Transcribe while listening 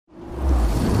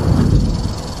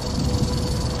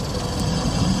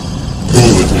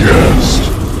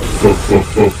For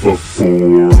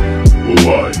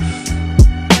life.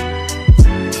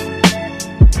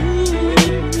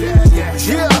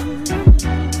 Yeah.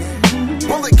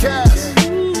 Bullet cast.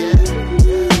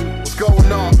 What's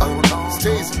going on?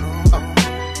 Stacy.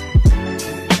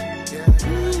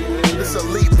 This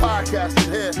elite podcast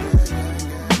in here.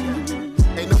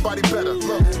 Ain't nobody better.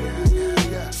 Look.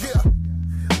 Yeah.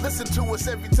 Listen to us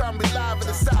every time we live in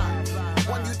the side.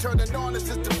 When you turn it on, it's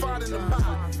just defining the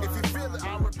mind. If you feel it,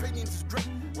 our opinions is great.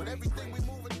 When everything we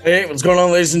move. Hey, what's going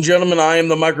on, ladies and gentlemen? I am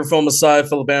the microphone messiah,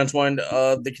 Philip Antwine.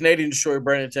 The Canadian Destroyer,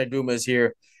 Brandon Tanguma, is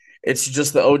here. It's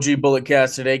just the OG Bullet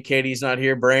Cast today. Katie's not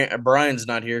here. Brian's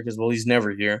not here because, well, he's never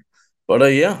here. But,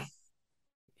 yeah.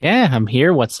 Yeah, I'm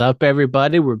here. What's up,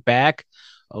 everybody? We're back.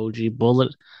 OG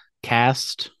Bullet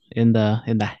Cast in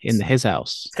his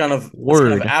house. It's kind of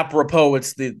apropos.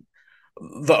 It's the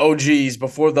OGs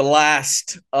before the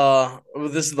last.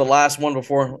 This is the last one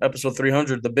before episode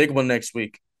 300, the big one next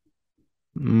week.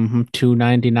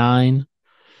 299.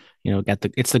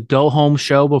 It's the go home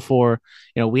show before.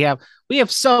 We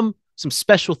have some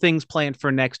special things planned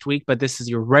for next week, but this is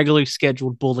your regularly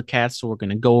scheduled Bullet Cast, so we're going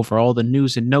to go over all the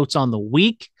news and notes on the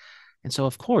week. And so,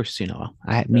 of course,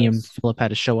 me and Philip had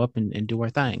to show up and do our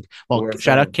thing. Well,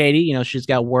 shout out Katie. She's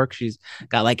got work. She's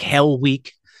got like hell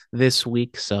week this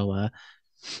week. So,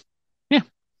 yeah,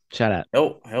 shout out.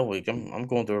 Hell week. I'm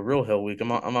going through a real hell week.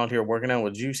 I'm out here working out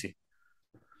with Juicy.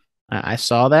 I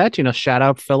saw that. Shout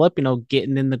out Philip.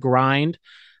 Getting in the grind.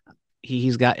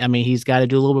 He's got to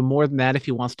do a little bit more than that if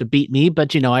he wants to beat me.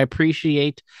 But I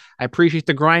appreciate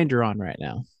the grinder on right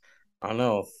now. I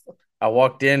know. I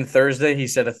walked in Thursday. He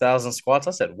said 1,000 squats.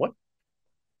 I said, what?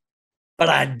 But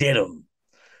I did them.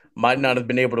 Might not have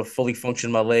been able to fully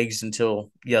function my legs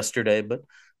until yesterday, but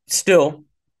still,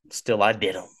 I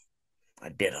did them.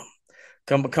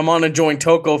 Come on and join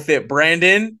Toko Fit,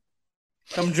 Brandon.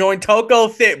 Come join Toko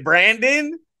Fit,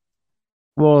 Brandon.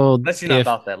 Well, unless you're not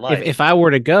about that life. If I were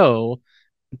to go,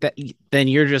 then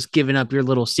you're just giving up your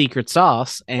little secret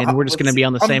sauce, and we're just going to be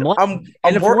on the same level.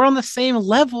 If we're on the same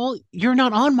level, you're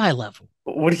not on my level.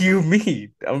 What do you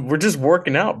mean? We're just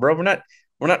working out, bro. We're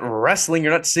not wrestling.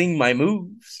 You're not seeing my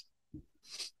moves.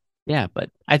 Yeah, but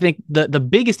I think the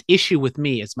biggest issue with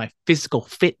me is my physical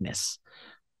fitness.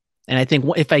 And I think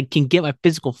if I can get my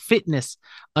physical fitness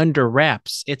under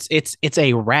wraps, it's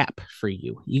a wrap for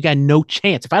you. You got no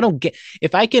chance. If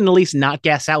I can at least not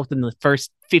gas out within the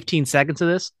first 15 seconds of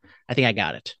this, I think I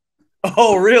got it.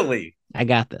 Oh, really? I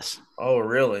got this. Oh,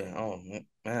 really? Oh,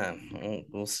 man.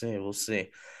 We'll see.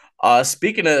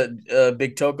 Speaking of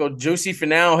Big Toko, Juicy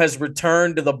Finau has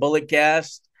returned to the Bullet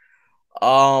Cast.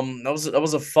 That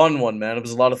was a fun one, man. It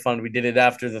was a lot of fun. We did it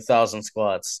after the 1,000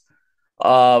 squats.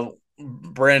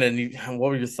 Brandon, what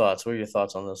were your thoughts? What are your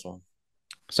thoughts on this one?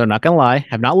 So, not gonna lie,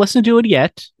 I've not listened to it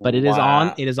yet, but it is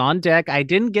on. It is on deck. I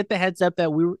didn't get the heads up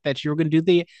that you were going to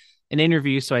do an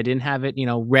interview, so I didn't have it,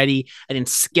 ready. I didn't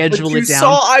schedule it down.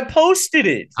 I posted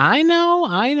it. I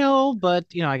know, but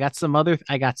I got some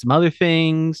other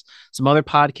things, some other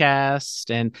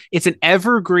podcasts, and it's an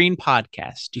evergreen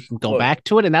podcast. You can go back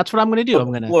to it, and that's what I'm going to do.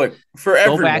 I'm going to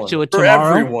go back to it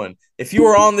tomorrow. Everyone, if you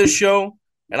are on this show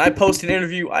and I post an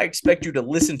interview, I expect you to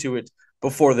listen to it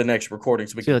before the next recording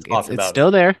so we can talk about it. It's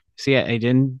still there. See, I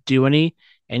didn't do any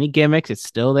gimmicks. It's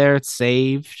still there. It's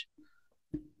saved.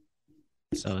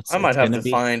 So I might have to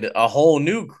find a whole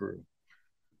new crew.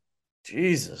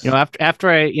 Jesus. After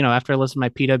I listen to my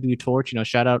PW Torch,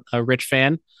 shout out a Rich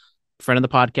Fan, friend of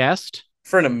the podcast.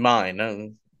 Friend of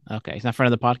mine. Okay, he's not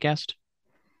friend of the podcast?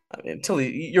 I mean,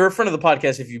 you're a friend of the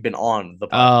podcast if you've been on the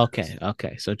podcast. Oh,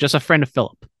 okay. So just a friend of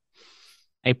Philip.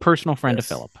 A personal friend of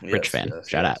Philip. Rich Fan.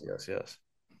 Shout out. Yes.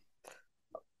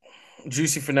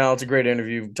 Juicy Finau. It's a great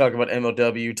interview. Talk about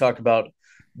MLW. Talk about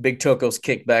Big Toko's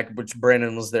kickback, which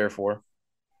Brandon was there for.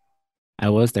 I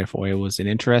was there for. It was an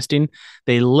interesting.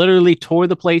 They literally tore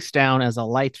the place down as the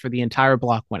lights for the entire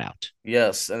block went out.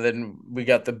 Yes, and then we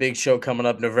got the big show coming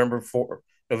up November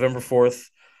 4th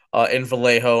in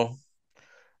Vallejo.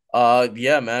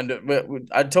 Yeah, man.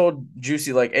 I told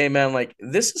Juicy, like, hey, man, like,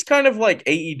 this is kind of like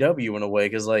AEW in a way,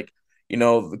 because, like,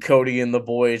 Cody and the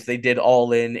boys, they did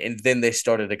All In, and then they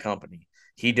started a company.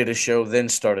 He did a show, then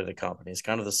started a company. It's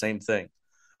kind of the same thing.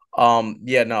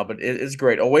 Yeah, no, but it's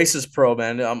great. Oasis Pro,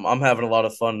 man. I'm having a lot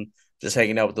of fun just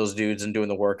hanging out with those dudes and doing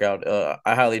the workout.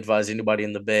 I highly advise anybody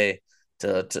in the Bay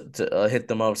to hit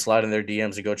them up, slide in their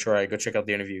DMs, and go check out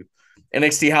the interview.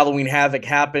 NXT Halloween Havoc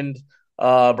happened.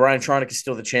 Brian Tronick is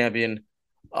still the champion.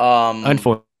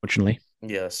 Unfortunately.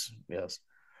 Yes.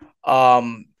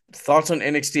 Thoughts on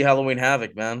NXT Halloween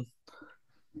Havoc, man?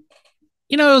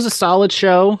 It was a solid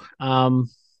show.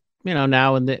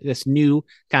 now in this new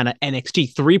kind of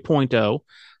NXT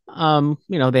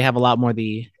 3.0. They have a lot more of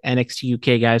the NXT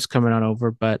UK guys coming on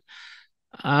over, but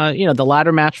the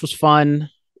ladder match was fun.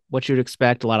 What you'd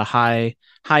expect, a lot of high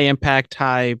impact,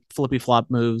 high flippy flop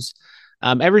moves.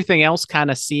 Everything else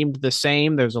kind of seemed the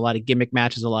same. There's a lot of gimmick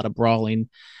matches, a lot of brawling.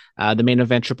 The main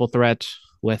event triple threat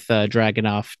with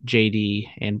Dragunov, JD,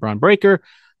 and Braun Breaker.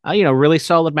 Really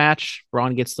solid match.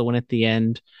 Braun gets the win at the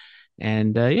end.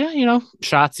 And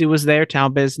Shotzi was there,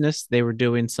 Town Business. They were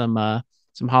doing some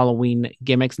Halloween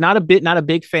gimmicks. Not a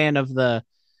big fan of the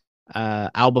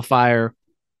Alba Fire,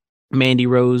 Mandy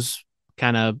Rose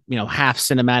kind of half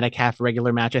cinematic, half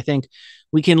regular match. I think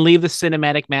we can leave the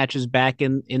cinematic matches back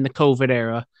in the COVID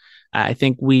era. I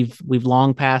think we've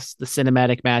long passed the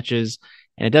cinematic matches,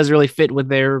 and it doesn't really fit with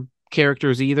their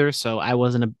characters either. So I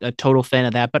wasn't a total fan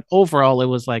of that. But overall, it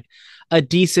was like a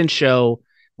decent show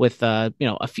with a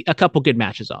couple good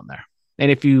matches on there. And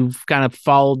if you've kind of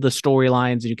followed the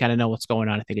storylines and you kind of know what's going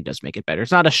on, I think it does make it better.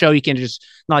 It's not a show you can just,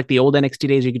 not like the old NXT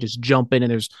days, you can just jump in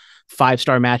and there's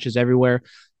 5-star matches everywhere.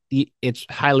 It's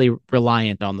highly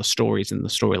reliant on the stories and the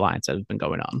storylines that have been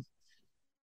going on.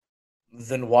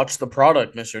 Then watch the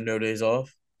product, Mr. No Days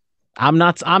Off.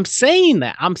 I'm saying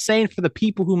that. I'm saying for the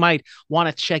people who might want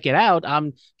to check it out,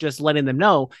 I'm just letting them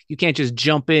know you can't just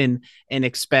jump in and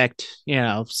expect,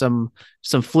 some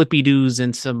flippy doos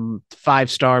and some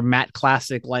 5-star Matt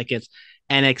Classic like it's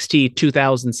NXT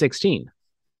 2016.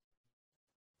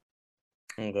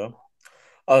 Okay.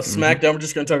 SmackDown, we're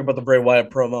just going to talk about the Bray Wyatt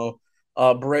promo.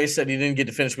 Bray said he didn't get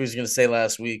to finish what he was going to say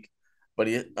last week, but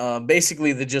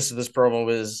basically the gist of this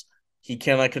promo is he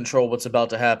cannot control what's about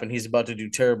to happen. He's about to do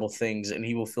terrible things, and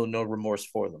he will feel no remorse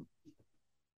for them.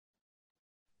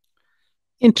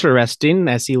 Interesting,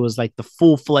 as he was like the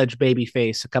full-fledged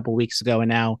babyface a couple weeks ago, and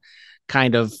now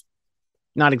kind of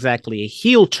not exactly a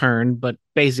heel turn, but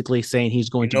basically saying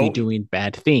he's going to be doing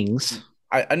bad things.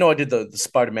 I know I did the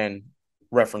Spider-Man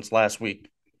reference last week.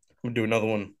 I'm going to do another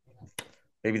one.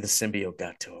 Maybe the symbiote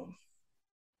got to him.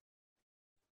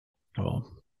 Oh.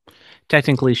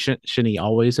 Technically, shouldn't he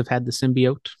always have had the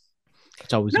symbiote?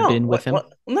 It's always been with him.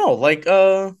 No, like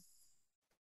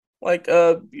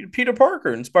Peter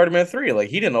Parker in Spider-Man 3. Like,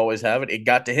 he didn't always have it. It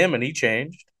got to him and he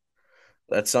changed.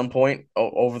 At some point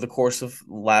over the course of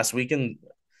last week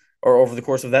or over the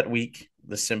course of that week,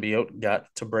 the symbiote got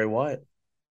to Bray Wyatt.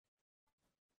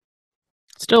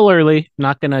 Still early.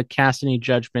 Not going to cast any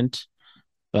judgment,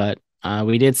 but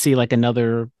we did see like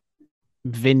another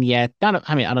vignette. I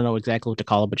don't know exactly what to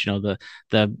call it, but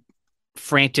the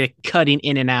frantic cutting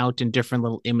in and out in different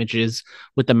little images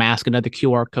with the mask, another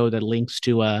QR code that links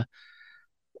to like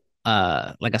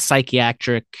a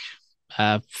psychiatric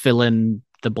fill in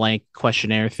the blank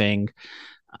questionnaire thing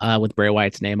with Bray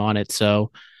Wyatt's name on it.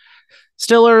 So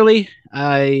still early.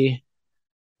 I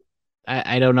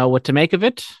don't know what to make of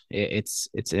it. It's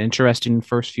an interesting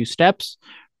first few steps.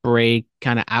 Bray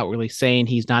kind of outwardly saying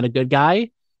he's not a good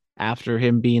guy after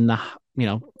him being the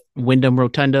Wyndham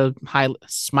Rotunda high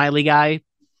smiley guy a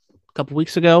couple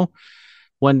weeks ago.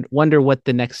 Wonder what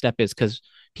the next step is, because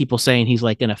people saying he's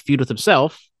like in a feud with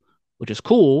himself, which is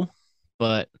cool,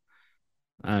 but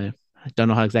I don't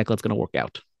know how exactly it's going to work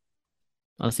out.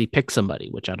 Unless he picks somebody,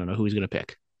 which I don't know who he's going to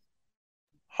pick.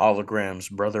 Holograms,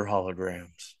 brother,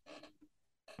 holograms.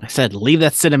 I said leave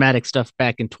that cinematic stuff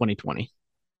back in 2020.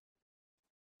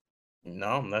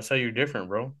 No, that's how you're different,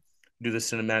 bro. Do the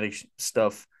cinematic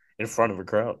stuff in front of a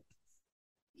crowd.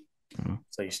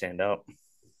 That's how you stand out.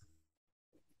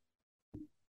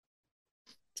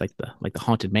 It's like the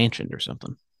Haunted Mansion or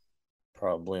something.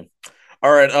 Probably.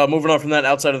 All right, moving on from that,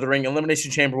 outside of the ring,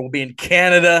 Elimination Chamber will be in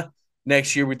Canada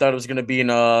next year. We thought it was going to be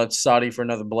in Saudi for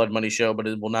another Blood Money show, but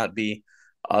it will not be.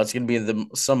 It's going to be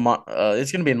it's going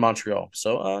to be in Montreal.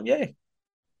 So, yay.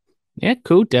 Yeah,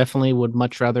 cool. Definitely would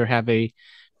much rather have a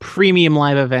premium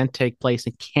live event take place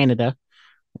in Canada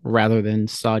rather than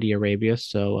Saudi Arabia.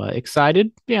 So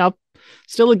excited.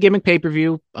 Still a gimmick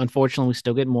pay-per-view. Unfortunately, we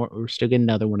still get more. We're still getting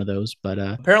another one of those. But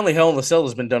apparently, Hell in the Cell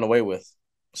has been done away with.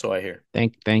 So I hear.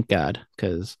 Thank God,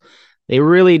 because they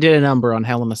really did a number on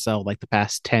Hell in the Cell like the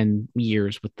past 10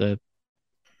 years with the.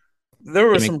 There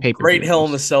were some great Hell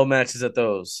in the Cell matches at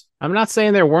those. I'm not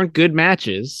saying there weren't good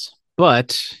matches,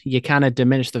 but you kind of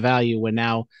diminish the value when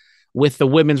now with the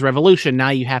women's revolution, now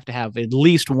you have to have at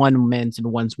least one men's and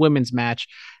one women's match,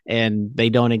 and they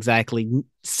don't exactly.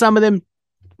 Some of them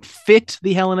fit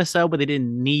the Hell in a Cell, but they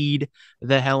didn't need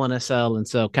the Hell in a Cell, and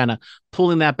so kind of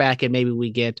pulling that back, and maybe we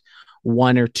get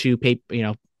one or two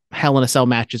Hell in a Cell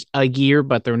matches a year,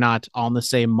 but they're not on the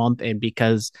same month. And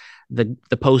because the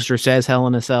poster says Hell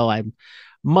in a Cell, I'm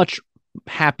much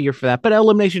happier for that. But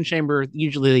Elimination Chamber,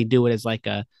 usually they do it as like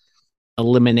a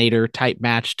eliminator type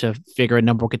match to figure a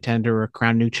number one contender or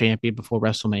crown new champion before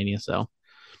WrestleMania. So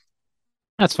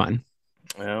that's fine.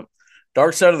 Yeah.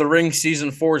 Dark Side of the Ring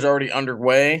season 4 is already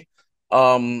underway.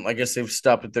 I guess they've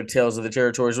stopped at their Tales of the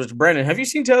Territories. Which, Brandon, have you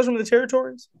seen Tales from the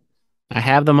Territories? I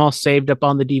have them all saved up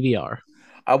on the DVR.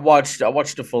 I watched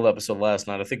a full episode last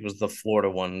night. I think it was the Florida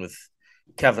one with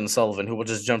Kevin Sullivan, who will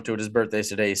just jump to it. His birthday's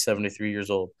today. He's 73 years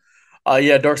old.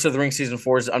 Yeah, Dark Side of the Ring season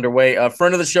 4 is underway.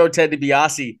 Friend of the show, Ted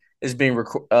DiBiase, is being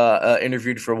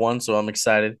interviewed for one, so I'm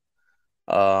excited.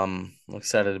 I'm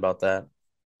excited about that.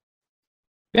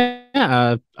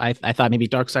 Yeah, I thought maybe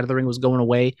Dark Side of the Ring was going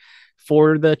away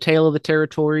for the Tale of the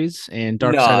Territories and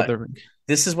Dark Side of the Ring.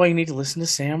 This is why you need to listen to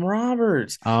Sam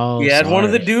Roberts. Oh, he had one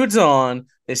of the sorry. dudes on.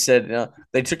 They said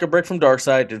they took a break from Dark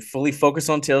Side to fully focus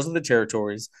on Tales of the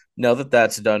Territories. Now that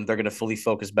that's done, they're going to fully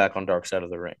focus back on Dark Side of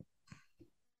the Ring.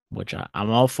 Which I'm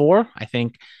all for. I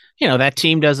think, that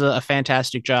team does a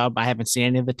fantastic job. I haven't seen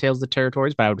any of the Tales of the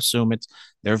Territories, but I would assume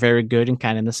they're very good and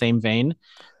kind of in the same vein.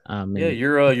 Yeah,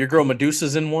 your girl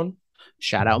Medusa's in one.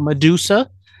 Shout out Medusa.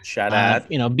 Shout out.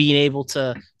 Being able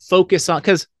to focus on,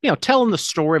 because, telling the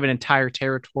story of an entire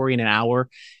territory in an hour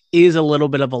is a little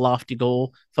bit of a lofty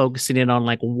goal. Focusing in on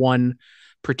like one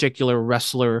particular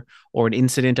wrestler or an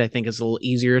incident, I think is a little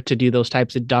easier to do those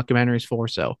types of documentaries for.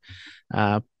 So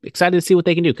excited to see what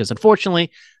they can do, because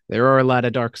unfortunately there are a lot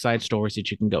of dark side stories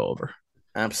that you can go over.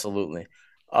 Absolutely.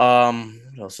 What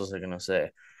else was I gonna say?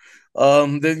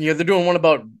 They're doing one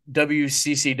about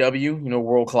WCCW,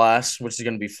 World Class, which is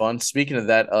going to be fun. Speaking of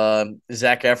that,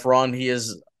 Zac Efron, he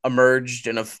has emerged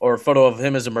a photo of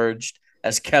him has emerged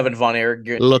as Kevin Von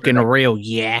Erich, looking real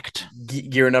yacked,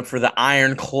 gearing up for the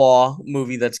Iron Claw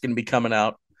movie that's going to be coming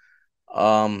out.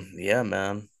 Yeah,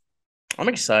 man, I'm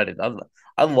excited.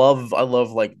 I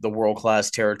love like the World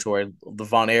Class territory. The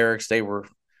Von Erichs, they were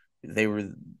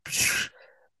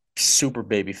super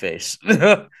babyface.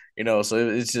 So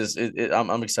it's just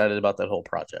I'm excited about that whole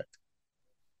project.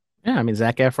 Yeah, I mean,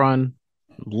 Zac Efron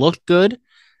looked good.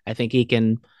 I think he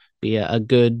can be a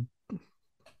good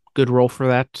role for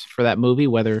that movie,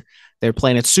 whether they're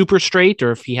playing it super straight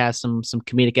or if he has some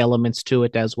comedic elements to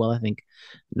it as well. I think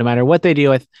no matter what they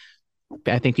do, I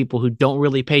think people who don't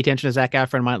really pay attention to Zac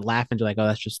Efron might laugh and be like, oh,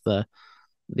 that's just the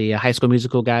High School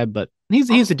Musical guy, but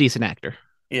he's a decent actor.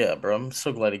 Yeah, bro. I'm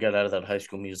so glad he got out of that High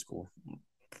School Musical.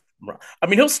 I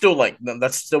mean, he'll still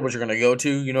that's still what you're gonna go to,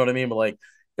 you know what I mean? But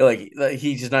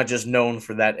he's not just known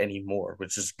for that anymore,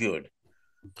 which is good.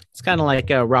 It's kind of like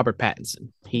Robert Pattinson.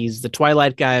 He's the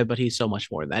Twilight guy, but he's so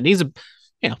much more than that. He's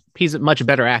a much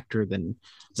better actor than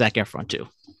Zac Efron too.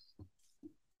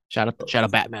 Shout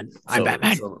out Batman. I'm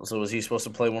Batman. So was he supposed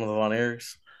to play one of the Von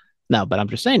Erichs? No, but I'm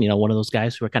just saying, one of those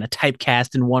guys who are kind of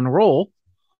typecast in one role,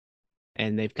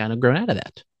 and they've kind of grown out of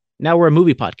that. Now we're a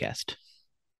movie podcast.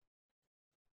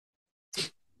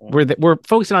 We're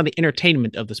focusing on the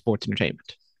entertainment of the sports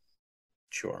entertainment.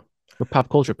 Sure. We're a pop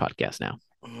culture podcast now.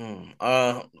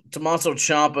 Tommaso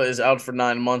Ciampa is out for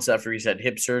 9 months after he's had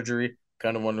hip surgery.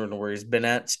 Kind of wondering where he's been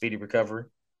at. Speedy recovery.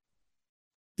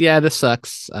 Yeah, this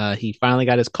sucks. He finally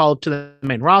got his call up to the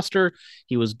main roster.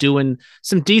 He was doing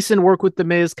some decent work with The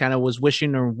Miz, kind of was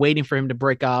wishing or waiting for him to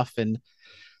break off. And,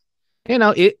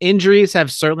 injuries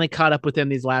have certainly caught up with him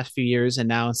these last few years. And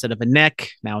now instead of a neck,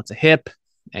 now it's a hip.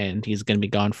 And he's going to be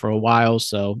gone for a while.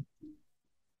 So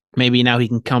maybe now he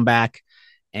can come back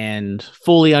and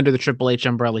fully under the Triple H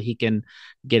umbrella, he can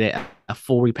get a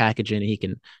full repackaging and he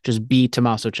can just be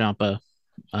Tommaso Ciampa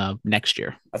next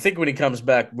year. I think when he comes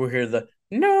back, we'll hear the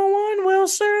 "No one will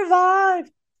survive."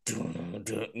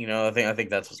 I think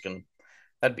that's what's gonna.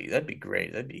 That'd be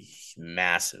great. That'd be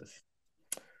massive.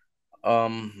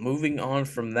 Moving on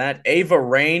from that, Ava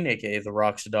Raine, aka The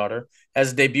Rock's daughter,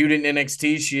 has debuted in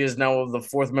NXT. She is now the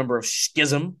 4th member of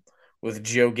Schism with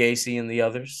Joe Gacy and the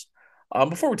others.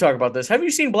 Before we talk about this, have you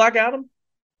seen Black Adam?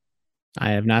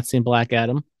 I have not seen Black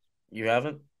Adam. You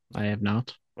haven't? I have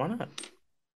not. Why not?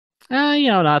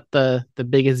 Not the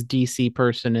biggest DC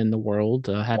person in the world.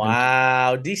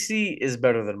 Wow, DC is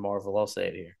better than Marvel. I'll say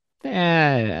it here.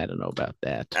 I don't know about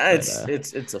that.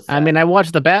 It's a fact. I mean, I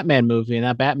watched the Batman movie, and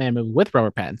that Batman movie with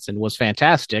Robert Pattinson was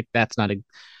fantastic. That's not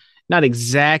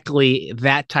exactly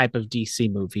that type of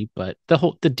DC movie, but the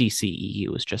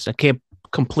DCEU is just a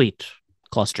complete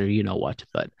cluster. You know what?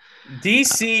 But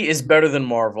DC is better than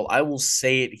Marvel. I will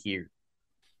say it here.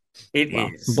 It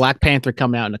is. Black Panther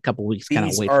coming out in a couple weeks.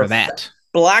 Cannot wait for that.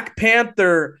 Black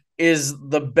Panther is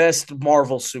the best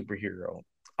Marvel superhero.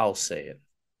 I'll say it.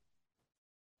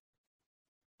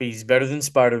 He's better than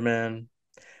Spider-Man.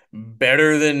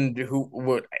 Better than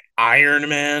Iron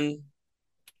Man.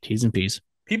 T's and P's.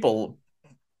 People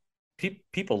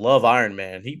people love Iron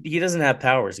Man. He doesn't have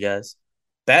powers, guys.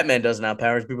 Batman doesn't have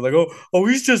powers. People are like, oh,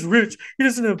 he's just rich. He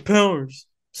doesn't have powers.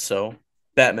 So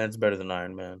Batman's better than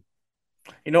Iron Man.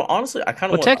 Honestly, I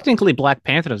kind of Well, want. technically, Black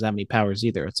Panther doesn't have any powers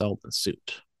either. It's all the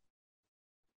suit.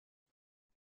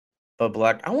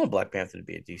 But I want Black Panther to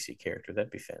be a DC character.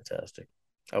 That'd be fantastic.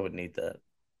 I would need that.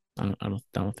 I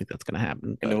don't think that's gonna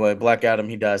happen. But... Anyway, Black Adam,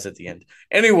 he dies at the end.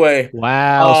 Anyway,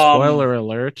 wow, spoiler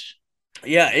alert.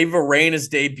 Yeah, Ava Raine has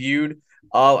debuted.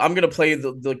 I'm gonna play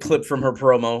the clip from her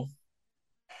promo.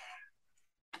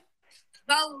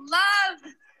 The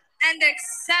love and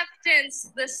acceptance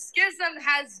the schism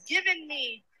has given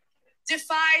me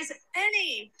defies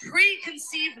any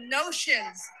preconceived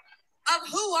notions of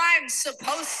who I'm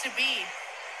supposed to be.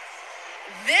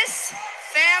 This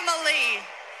family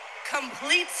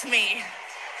completes me.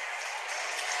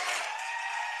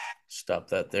 Stop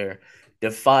that there.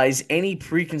 Defies any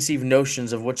preconceived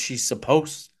notions of what she's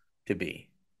supposed to be.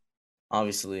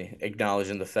 Obviously,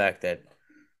 acknowledging the fact that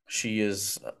she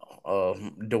is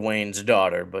Dwayne's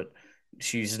daughter, but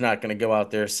she's not going to go out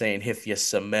there saying Hifya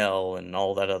Samel and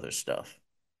all that other stuff.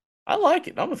 I like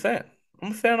it. I'm a fan.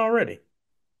 I'm a fan already.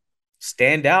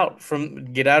 Stand out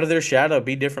get out of their shadow,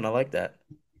 be different. I like that.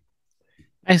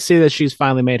 I see that she's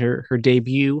finally made her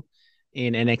debut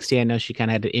in NXT. I know she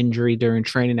kind of had an injury during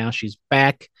training. Now she's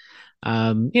back.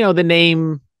 The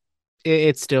name,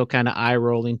 it's still kind of eye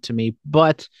rolling to me,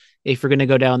 but if you're going to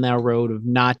go down that road of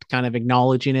not kind of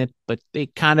acknowledging it, but they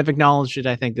kind of acknowledged it,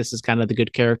 I think this is kind of the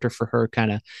good character for her,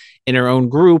 kind of in her own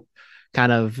group,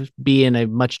 kind of being a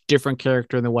much different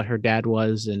character than what her dad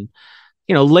was. And,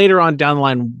 later on down the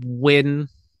line, when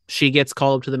she gets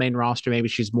called up to the main roster, maybe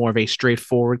she's more of a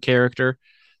straightforward character.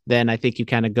 Then I think you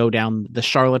kind of go down the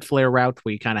Charlotte Flair route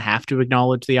where you kind of have to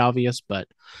acknowledge the obvious. But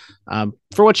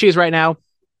for what she is right now,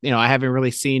 I haven't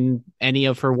really seen any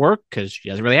of her work because she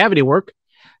doesn't really have any work.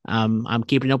 I'm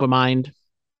keeping an open mind,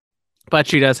 but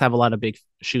she does have a lot of big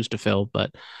shoes to fill.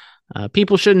 But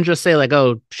people shouldn't just say like,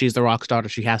 "Oh, she's the Rock's daughter.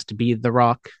 She has to be the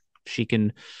Rock." She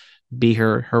can be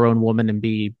her own woman and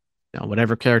be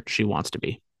whatever character she wants to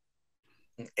be.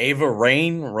 Ava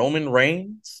Raine, Roman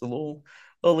Reigns, a little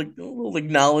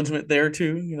acknowledgement there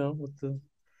too.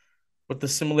 With the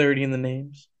similarity in the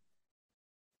names.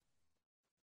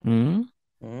 Hmm.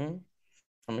 Mm-hmm.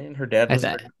 I mean, her dad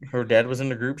was in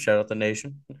the group. Shout out the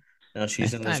Nation. Now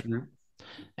she's in this group.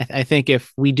 I think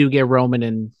if we do get Roman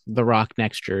and The Rock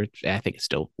next year, I think it's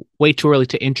still way too early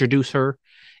to introduce her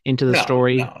into the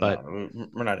story. But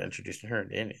we're not introducing her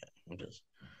into anything.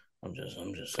 I'm just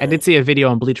saying. I did see a video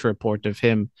on Bleacher Report of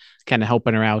him kind of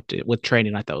helping her out with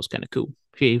training. I thought it was kind of cool.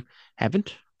 If you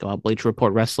haven't, go on Bleacher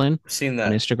Report Wrestling. I've seen that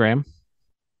on Instagram.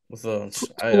 With a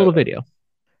little video.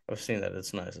 I've seen that.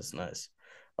 It's nice. It's nice.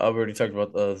 We already talked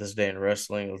about this day in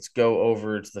wrestling. Let's go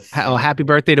over to the. Happy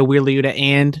birthday to Wheeler Yuta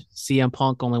and CM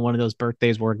Punk. Only one of those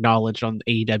birthdays were acknowledged on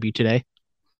AEW today.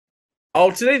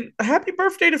 Oh, today! Happy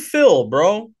birthday to Phil,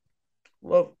 bro.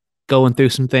 Love going through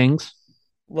some things.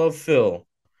 Love Phil.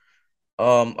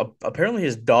 Apparently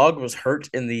his dog was hurt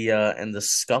in the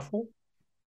scuffle.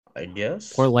 I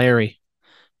guess. Poor Larry.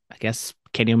 I guess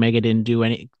Kenny Omega didn't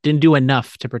do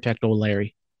enough to protect old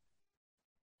Larry.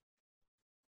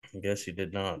 I guess he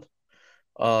did not.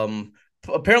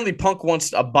 Apparently Punk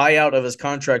wants a buyout of his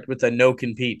contract with a no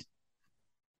compete.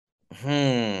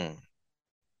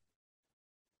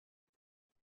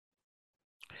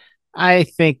 I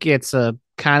think it's a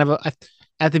kind of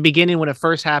at the beginning when it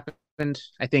first happened,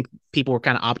 I think people were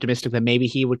kind of optimistic that maybe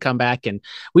he would come back, and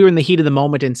we were in the heat of the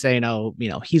moment and saying, "Oh,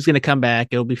 he's going to come back.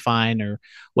 It'll be fine," or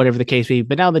whatever the case be.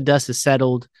 But now the dust has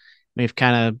settled. We've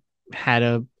kind of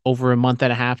had over a month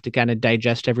and a half to kind of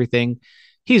digest everything.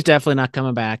 He's definitely not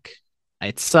coming back.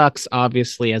 It sucks,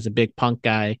 obviously, as a big Punk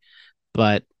guy,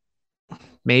 but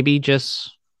maybe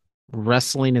just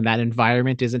wrestling in that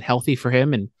environment isn't healthy for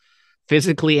him, and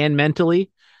physically and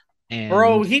mentally. And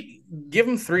bro, he give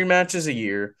him 3 matches a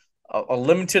year, a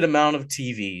limited amount of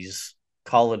TVs,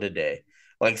 call it a day.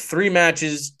 Like 3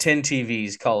 matches, 10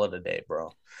 TVs, call it a day,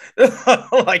 bro.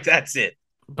 Like that's it.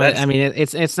 But I mean,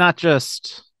 it's not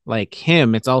just like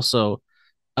him; it's also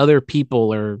other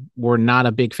people were not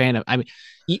a big fan of. I mean,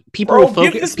 people will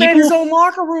focus. Give this man his own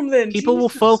locker room. Then people will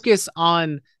focus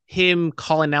on him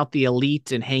calling out the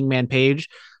Elite and Hangman Page,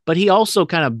 but he also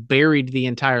kind of buried the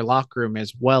entire locker room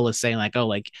as well as saying like, "Oh,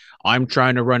 like I'm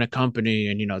trying to run a company,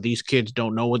 and these kids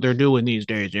don't know what they're doing these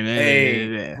days."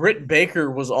 Hey, Britt Baker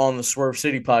was on the Swerve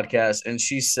City podcast, and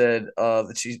she said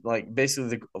that she's like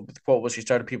basically the quote was she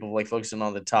started people like focusing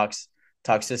on the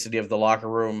toxicity of the locker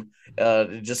room,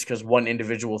 just because one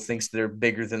individual thinks they're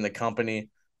bigger than the company.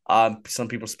 Some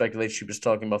people speculate she was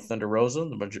talking about Thunder Rosa.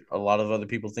 A lot of other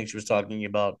people think she was talking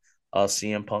about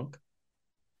CM Punk.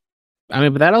 I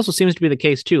mean, but that also seems to be the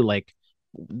case too. Like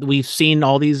we've seen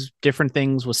all these different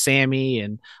things with Sammy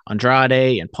and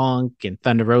Andrade and Punk and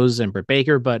Thunder Rosa and Britt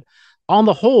Baker, but on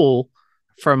the whole,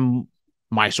 from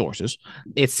my sources,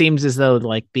 it seems as though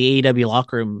like the AEW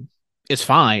locker room is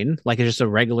fine. Like it's just a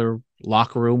regular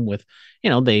locker room with,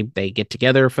 they get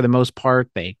together for the most part.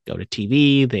 They go to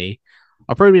TV. They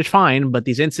are pretty much fine, but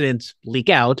these incidents leak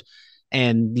out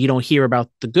and you don't hear about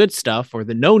the good stuff or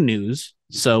the no news.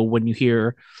 So when you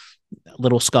hear a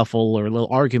little scuffle or a little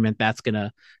argument, that's going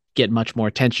to get much more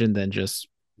attention than just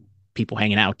people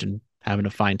hanging out and having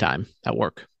a fine time at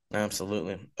work.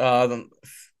 Absolutely. And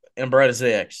Brad is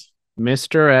X.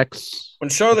 Mr. X. When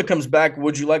Charlotte comes back,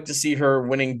 would you like to see her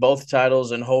winning both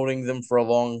titles and holding them for a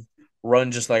long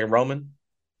run, just like Roman?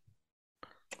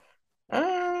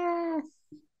 I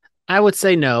would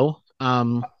say no.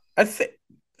 I think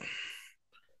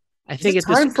it's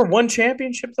time for one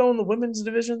championship though in the women's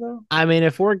division though. I mean,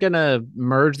 if we're gonna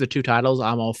merge the two titles,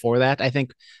 I'm all for that. I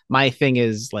think my thing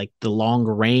is like the long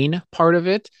reign part of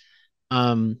it.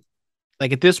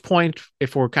 Like at this point,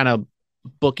 if we're kind of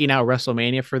booking out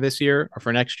WrestleMania for this year or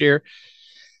for next year,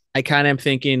 I kind of am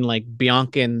thinking like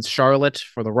Bianca and Charlotte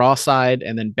for the Raw side,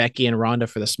 and then Becky and Ronda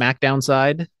for the SmackDown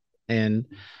side. And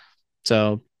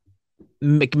so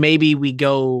maybe we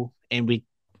go and we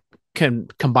can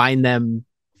combine them,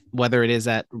 whether it is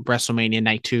at WrestleMania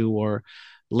Night 2 or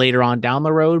later on down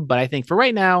the road. But I think for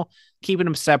right now, keeping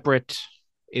them separate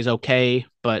is okay.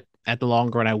 But at the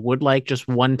long run, I would like just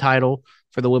one title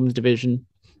for the women's division,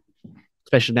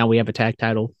 especially now we have a tag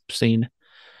title scene.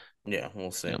 Yeah,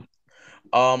 we'll see. Yeah.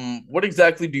 What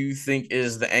exactly do you think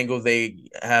is the angle they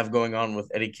have going on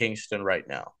with Eddie Kingston right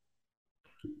now?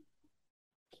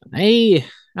 I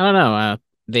don't know.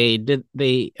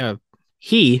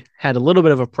 He had a little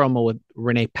bit of a promo with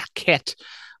Renee Paquette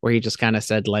where he just kind of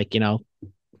said like, y'all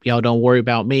don't worry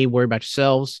about me, worry about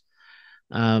yourselves.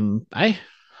 I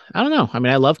don't know. I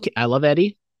mean, I love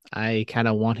Eddie. I kind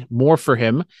of want more for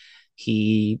him.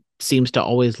 He seems to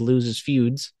always lose his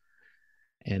feuds.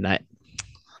 And I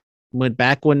went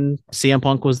back when CM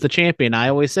Punk was the champion. I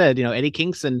always said, Eddie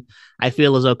Kingston, I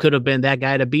feel as though could have been that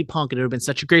guy to beat Punk. It would have been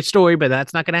such a great story, but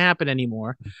that's not going to happen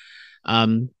anymore. I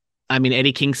mean,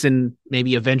 Eddie Kingston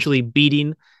maybe eventually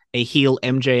beating a heel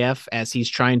MJF as he's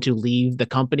trying to leave the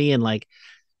company, and like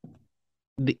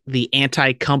the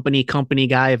anti-company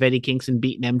guy of Eddie Kingston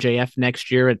beating MJF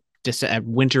next year at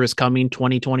Winter is Coming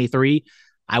 2023,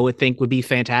 I would think would be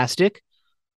fantastic.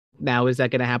 Now, is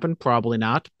that going to happen? Probably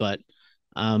not, but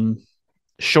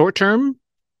short term,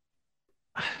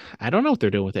 I don't know what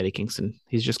they're doing with Eddie Kingston.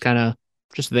 He's just kind of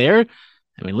just there.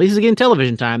 I mean, at least he's getting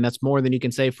television time. That's more than you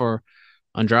can say for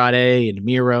Andrade and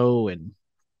Miro and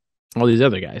all these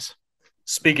other guys.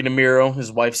 Speaking of Miro,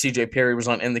 his wife CJ Perry was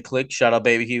on In the Click. Shout out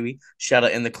Baby Huey. Shout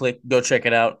out In the Click. Go check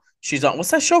it out. She's on.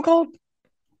 What's that show called?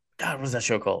 God, what's that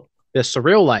show called? The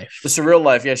Surreal Life. The Surreal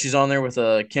Life. Yeah, she's on there with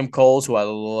Kim Coles, who I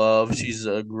love. She's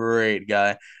a great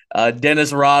guy.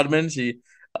 Dennis Rodman. She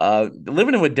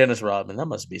living with Dennis Rodman. That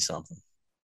must be something.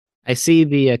 I see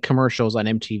the commercials on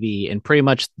MTV, and pretty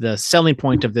much the selling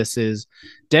point of this is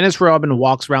Dennis Rodman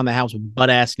walks around the house butt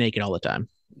ass naked all the time.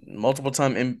 Multiple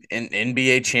time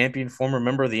NBA champion, former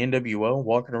member of the NWO,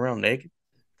 walking around naked.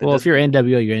 Well, if you're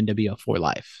NWO, you're NWO for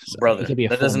life. So brother,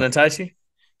 that doesn't entice you?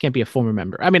 Can't be a former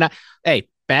member. I mean, hey,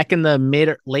 back in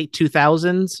the late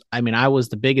 2000s, I mean, I was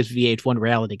the biggest VH1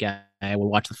 reality guy. I would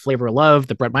watch the Flavor of Love,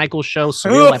 the Brett Michaels show,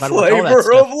 Surreal Life.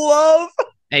 Flavor of Love.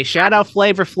 Hey, shout out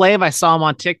Flavor Flav. I saw him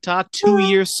on TikTok. 2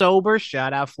 years sober.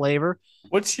 Shout out Flavor.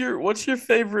 What's your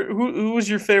favorite? Who was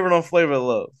your favorite on Flavor of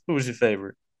Love? Who was your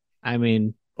favorite? I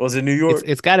mean, was it New York?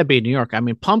 It's got to be New York. I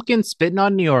mean, Pumpkin spitting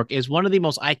on New York is one of the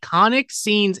most iconic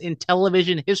scenes in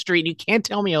television history, and you can't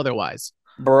tell me otherwise.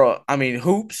 Bro, I mean,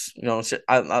 Hoops.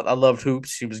 I loved Hoops.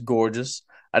 She was gorgeous.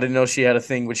 I didn't know she had a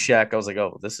thing with Shaq. I was like,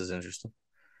 oh, this is interesting.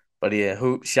 But yeah,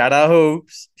 Hoops. Shout out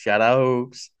Hoops. Shout out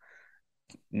Hoops.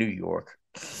 New York.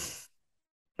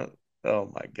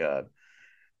 Oh my god.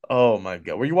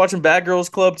 Were you watching Bad Girls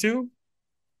Club too?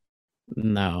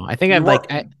 No, I think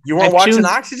you weren't watching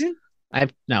Oxygen. I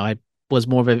was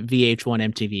more of a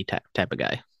VH1 MTV type of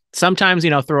guy. Sometimes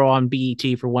throw on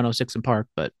BET for 106 in Park,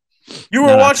 but you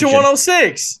were watching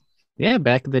 106. Yeah,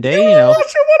 back in the day, Who are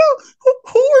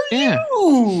you?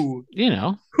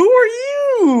 Who are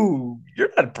you?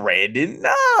 You're not Brandon.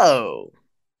 No.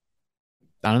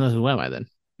 I don't know, who am I then?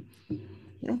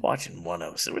 You're watching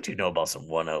 106. What do you know about some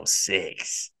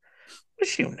 106?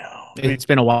 What you know? It's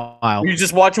been a while. Were you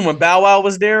just watching when Bow Wow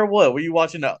was there? Or what? Were you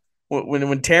watching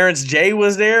when Terrence J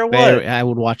was there. What? I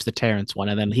would watch the Terrence one,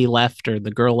 and then he left, or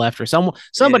the girl left, or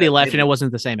somebody left, and it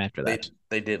wasn't the same after that.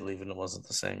 They did leave, and it wasn't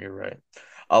the same. You're right.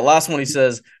 Last one, he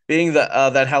says, being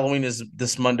that Halloween is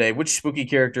this Monday, which spooky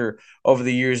character over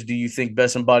the years do you think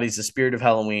best embodies the spirit of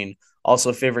Halloween?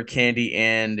 Also, favorite candy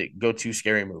and go-to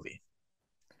scary movie.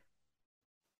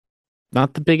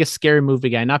 Not the biggest scary movie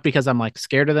guy, not because I'm like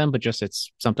scared of them, but just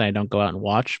it's something I don't go out and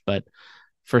watch. But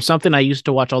for something I used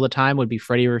to watch all the time would be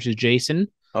Freddy versus Jason.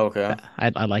 Okay.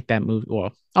 I like that movie. Well, I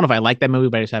don't know if I like that movie,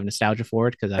 but I just have nostalgia for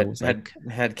it because I was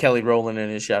had Kelly Rowland in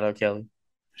it. Shout out Kelly.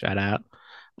 Shout out.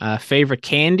 Favorite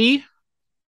candy?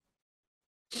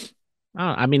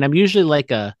 I mean, I'm usually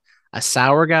like a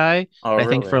sour guy. Oh, but I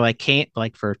think really? for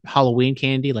like for Halloween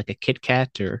candy, like a Kit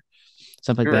Kat or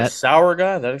something You're like a that. sour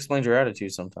guy? That explains your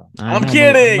attitude sometimes. I'm I'm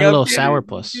kidding. a little kidding.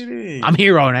 sourpuss. I'm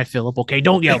here all night, Philip. Okay,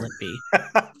 don't yell at me.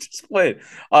 Just play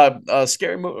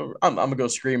scary movie. I'm gonna go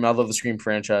Scream. I love the Scream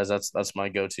franchise. That's my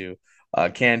go-to.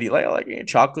 Candy like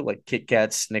chocolate, like Kit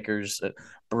Kat, Snickers.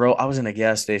 Bro, I was in a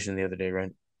gas station the other day,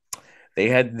 right? They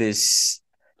had this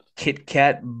Kit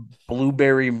Kat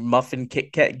blueberry muffin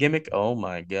Kit Kat gimmick. Oh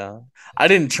my god! I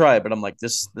didn't try it, but I'm like,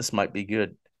 this might be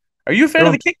good. Are you a fan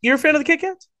of the Kit? You're a fan of the Kit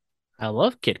Kats? I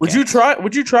love Kit Kat.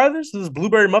 Would you try this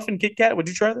blueberry muffin Kit Kat? Would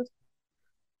you try this?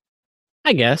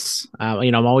 I guess.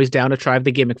 I'm always down to try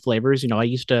the gimmick flavors. I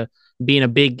used to be in a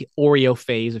big Oreo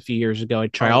phase a few years ago.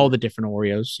 I'd try all the different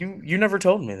Oreos. You never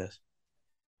told me this.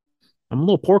 I'm a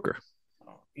little porker.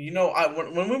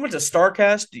 When we went to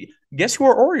StarCast, guess who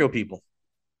are Oreo people?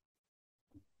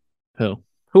 Who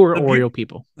are Oreo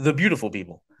people? The beautiful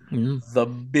people. Mm-hmm. The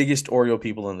biggest Oreo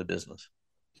people in the business.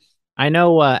 I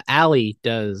know Allie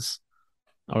does,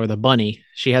 or the bunny.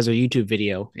 She has a YouTube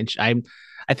video, and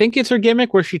I think it's her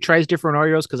gimmick where she tries different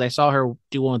Oreos because I saw her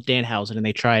do one with Danhausen, and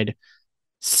they tried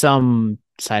some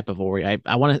type of Oreo.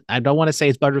 I don't want to say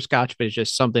it's butterscotch, but it's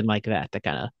just something like that.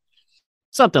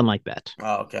 Something like that.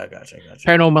 Oh, okay, I gotcha.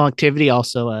 Paranormal Activity,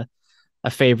 also a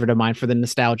favorite of mine for the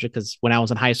nostalgia, because when I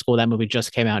was in high school, that movie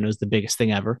just came out and it was the biggest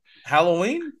thing ever.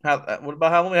 Halloween? What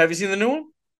about Halloween? Have you seen the new one?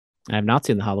 I have not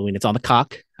seen the Halloween. It's on the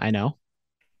cock. I know.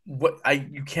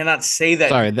 You cannot say that.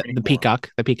 Sorry, the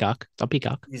peacock. The peacock. It's on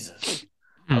Peacock. Jesus.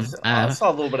 I saw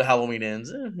a little bit of Halloween Ends.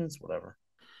 It's whatever.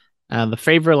 The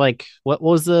favorite, like, what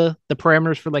was the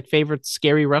parameters for like favorite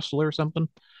scary wrestler or something?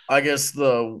 I guess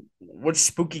which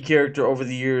spooky character over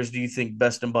the years do you think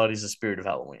best embodies the spirit of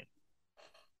Halloween?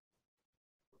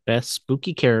 Best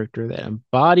spooky character that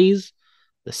embodies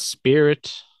the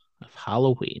spirit of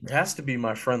Halloween. It has to be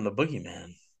my friend the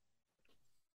Boogeyman.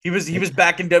 He was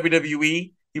back in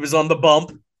WWE. He was on the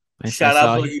bump. Shout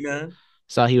out Boogeyman.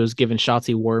 Saw he was giving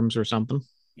Shotzi worms or something.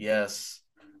 Yes,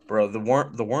 bro. The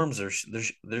worms are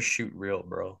they're shoot real,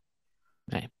 bro.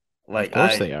 Hey, like of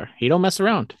course they are. He don't mess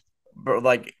around. Bro,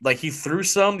 like he threw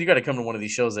some. You got to come to one of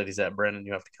these shows that he's at, Brandon.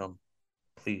 You have to come,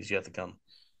 please. You have to come.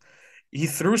 He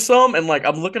threw some, and like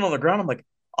I'm looking on the ground. I'm like,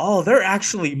 oh, they're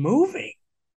actually moving.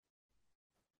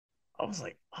 I was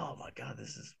like, oh my god,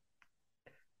 this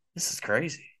is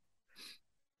crazy.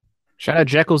 Shout out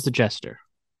Jekyll's the Jester.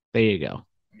 There you go.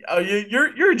 Oh,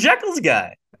 you're a Jekyll's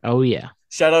guy. Oh yeah.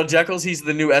 Shout out Jekyll's. He's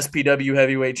the new SPW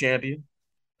heavyweight champion.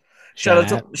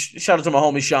 Shout out to my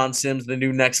homie Sean Sims, the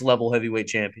new next level heavyweight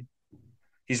champion.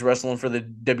 He's wrestling for the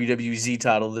WWZ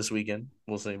title this weekend.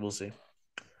 We'll see.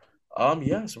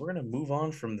 Yeah, so we're gonna move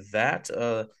on from that.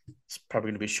 It's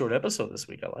probably gonna be a short episode this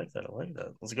week. I like that.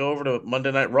 Let's go over to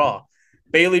Monday Night Raw.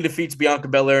 Bayley defeats Bianca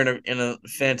Belair in a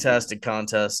fantastic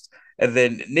contest, and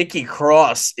then Nikki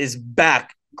Cross is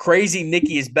back. Crazy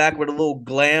Nikki is back with a little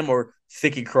glam, or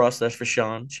Thicky Cross. That's for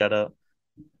Sean. Shout out.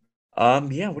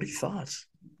 Yeah. What are your thoughts?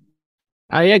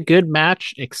 Yeah, good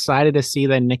match. Excited to see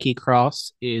that Nikki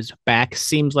Cross is back.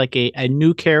 Seems like a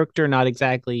new character, not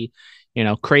exactly,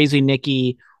 crazy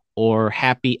Nikki or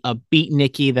happy upbeat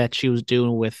Nikki that she was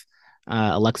doing with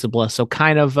Alexa Bliss. So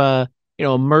kind of a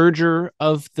merger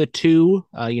of the two.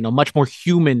 Much more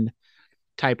human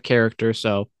type character.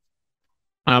 So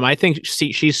I think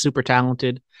she's super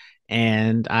talented,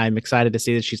 and I'm excited to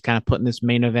see that she's kind of put in this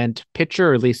main event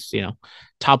picture, or at least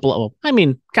top level. I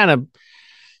mean, kind of.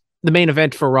 The main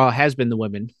event for Raw has been the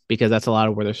women, because that's a lot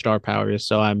of where their star power is.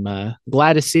 So I'm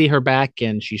glad to see her back,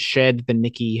 and she shed the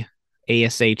Nikki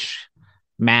ASH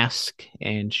mask,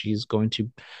 and she's going to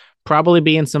probably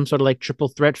be in some sort of like triple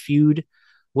threat feud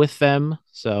with them.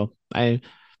 So I'm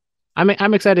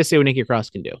excited to see what Nikki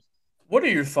Cross can do. What are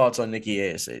your thoughts on Nikki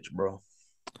ASH, bro?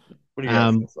 What are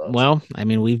your thoughts? Well, I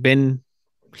mean, we've been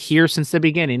here since the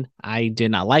beginning. I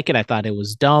did not like it. I thought it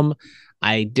was dumb.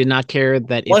 I did not care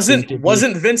that it seemed to be-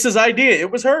 wasn't Vince's idea.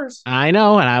 It was hers. I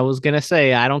know, and I was gonna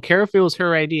say I don't care if it was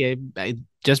her idea.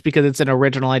 Just because it's an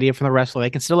original idea from the wrestler,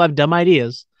 they can still have dumb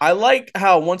ideas. I like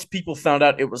how once people found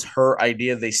out it was her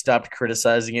idea, they stopped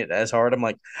criticizing it as hard. I'm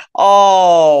like, what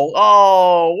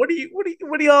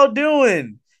are y'all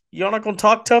doing? Y'all not gonna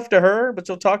talk tough to her, but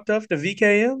you'll talk tough to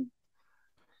VKM?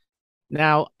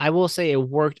 Now, I will say it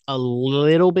worked a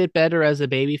little bit better as a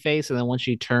babyface, and then once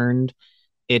she turned,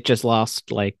 it just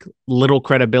lost like little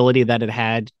credibility that it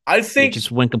had. I It think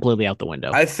just went completely out the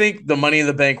window. I think the Money in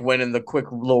the Bank win and the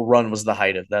quick little run was the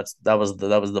height of that was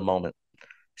the moment.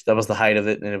 That was the height of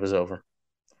it, and it was over.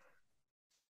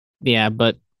 Yeah,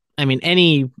 but I mean,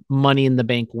 any Money in the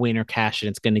Bank win or cash in,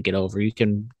 it's going to get over. You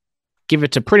can give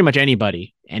it to pretty much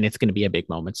anybody, and it's going to be a big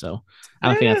moment. So I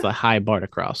don't think that's a high bar to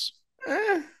cross.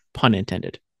 Eh, Pun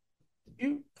intended.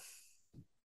 you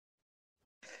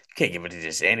can't give it to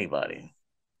just anybody.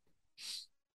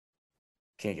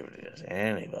 Can't give it to just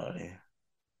anybody.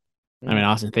 I mean,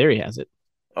 Austin Theory has it.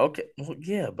 Okay, well,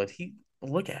 yeah, but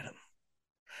look at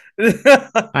him.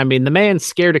 I mean, the man's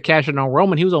scared to cash it on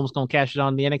Roman. He was almost going to cash it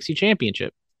on the NXT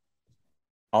Championship,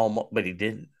 Almost, but he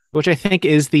didn't. which I think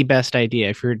is the best idea.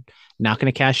 If you're not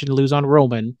going to cash it and lose on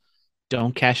Roman,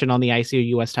 don't cash it on the IC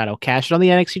US title. Cash it on the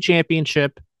NXT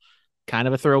Championship. Kind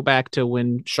of a throwback to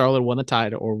when Charlotte won the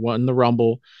title or won the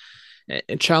Rumble.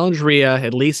 And challenge Rhea.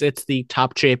 At least it's the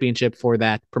top championship for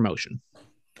that promotion.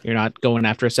 You're not going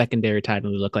after a secondary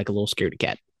title. You look like a little scaredy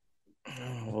cat.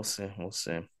 We'll see. We'll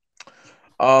see.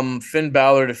 Finn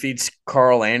Balor defeats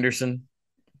Carl Anderson.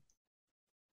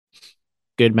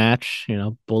 Good match. You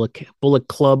know, Bullet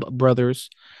Club brothers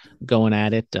going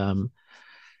at it.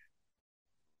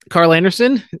 Carl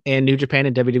Anderson and New Japan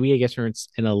and WWE, I guess, are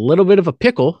in a little bit of a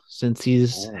pickle since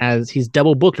he's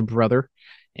double booked, brother.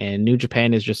 And New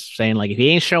Japan is just saying, like, if he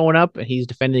ain't showing up and he's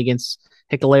defending against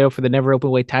Hikuleo for the never open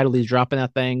weight title, he's dropping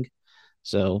that thing.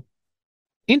 So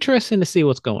interesting to see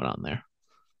what's going on there.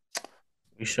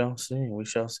 We shall see. We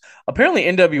shall see. Apparently,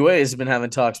 NWA has been having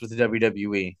talks with the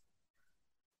WWE.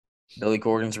 Billy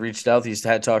Corgan's reached out. He's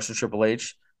had talks with Triple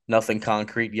H. Nothing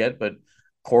concrete yet, but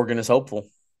Corgan is hopeful.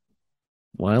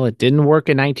 Well, it didn't work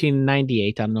in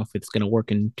 1998. I don't know if it's going to work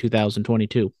in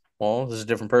 2022. Well, there's a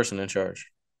different person in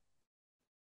charge.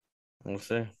 We'll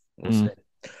see. We'll see.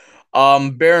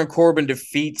 Baron Corbin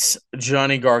defeats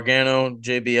Johnny Gargano,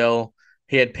 JBL.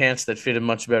 He had pants that fitted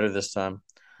much better this time.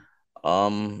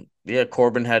 Yeah,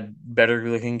 Corbin had better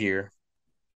looking gear.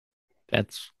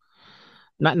 That's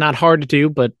not hard to do,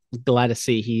 but glad to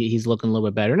see he's looking a little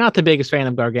bit better. Not the biggest fan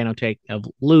of Gargano of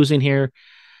losing here.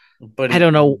 But I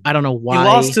don't know why he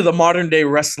lost to the modern day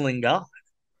wrestling god.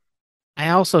 I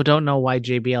also don't know why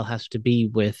JBL has to be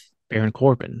with Baron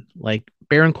Corbin. Like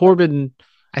Baron Corbin,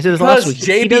 I said this last week.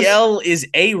 JBL is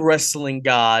a wrestling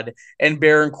god, and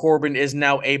Baron Corbin is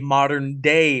now a modern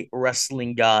day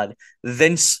wrestling god.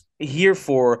 Thence,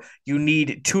 herefore, you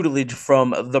need tutelage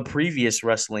from the previous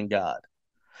wrestling god.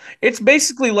 It's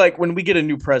basically like when we get a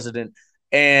new president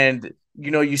and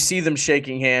you see them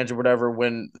shaking hands or whatever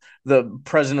when the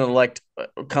president-elect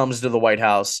comes to the White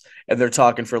House and they're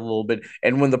talking for a little bit.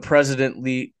 And when the president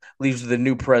leaves the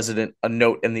new president a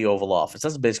note in the Oval Office.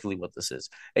 That's basically what this is,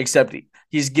 except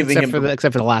he's giving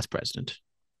except for the last president.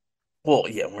 Well,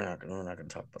 yeah, we're not gonna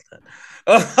talk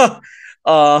about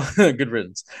that. Good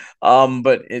riddance.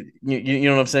 But you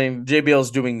know what I'm saying?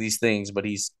 JBL's doing these things, but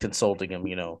he's consulting him,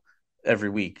 every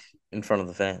week in front of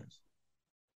the fans.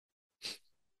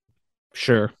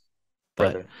 Sure.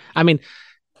 But I mean,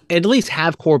 at least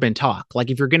have Corbin talk. Like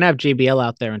if you're gonna have JBL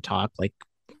out there and talk, like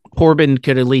Corbin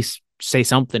could at least say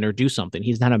something or do something.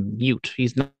 He's not a mute.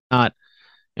 He's not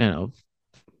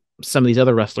some of these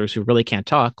other wrestlers who really can't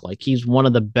talk. Like he's one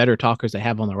of the better talkers they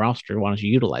have on the roster. Why don't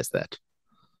you utilize that?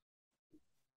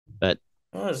 But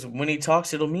when he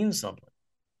talks, it'll mean something.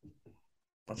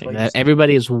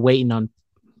 Everybody is waiting on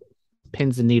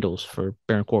pins and needles for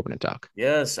Baron Corbin to talk.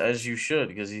 Yes, as you should,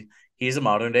 because he's a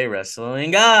modern day wrestling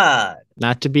god.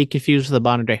 Not to be confused with the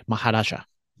modern day Maharaja.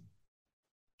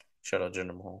 Shout out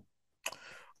Jinder Mahal.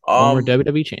 Former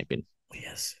WWE champion.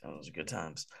 Yes, those are good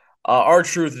times.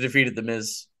 R-Truth defeated The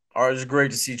Miz. It's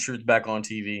great to see Truth back on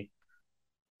TV.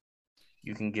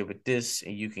 You can give it this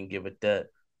and you can give it that.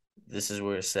 This is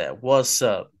where it's at. What's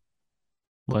up?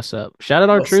 What's up? Shout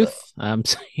out R-Truth.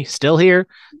 He's still here,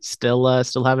 still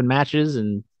having matches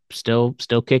and still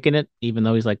kicking it, even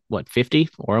though he's like 50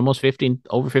 or almost 50,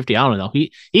 over 50. I don't know.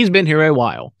 He's been here a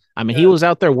while. I mean, He was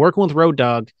out there working with Road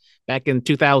Dogg back in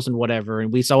 2000, whatever,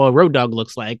 and we saw what Road Dogg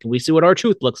looks like, and we see what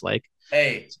R-Truth looks like.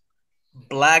 Hey,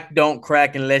 black don't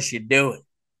crack unless you do it.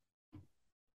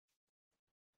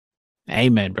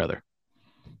 Amen, brother.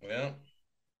 Yeah.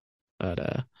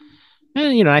 But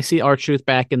and I see R-Truth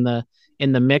back in the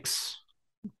mix.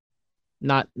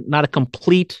 Not a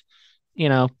complete,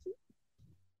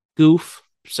 goof.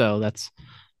 So that's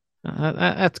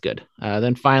good.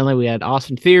 Then finally we had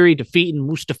Austin Theory defeating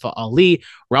Mustafa Ali.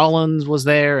 Rollins was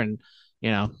there, and we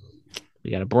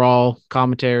got a brawl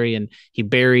commentary, and he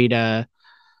buried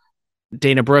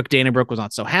Dana Brooke. Dana Brooke was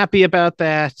not so happy about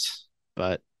that,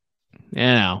 but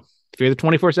if you're the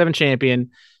 24/7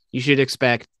 champion, you should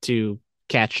expect to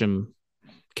catch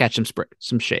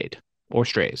some shade or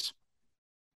strays.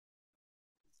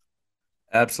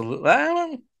 Absolutely.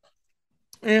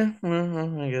 Yeah,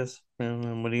 well, I guess. What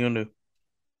are you gonna do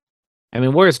I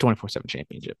mean, where's the 24/7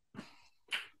 championship?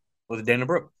 with Dana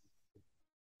Brooke?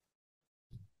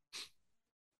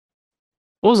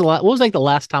 What was like the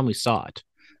last time we saw it?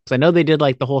 Because I know they did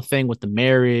like the whole thing with the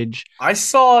marriage. I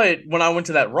saw it when I went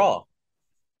to that Raw.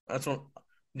 That's when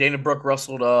Dana Brooke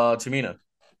wrestled Tamina.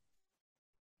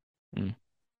 And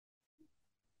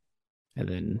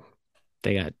then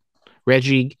they got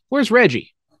Reggie. Where's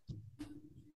Reggie?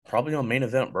 Probably on Main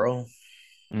Event, bro.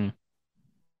 Mm.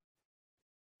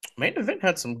 Main Event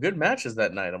had some good matches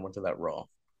that night. I went to that Raw.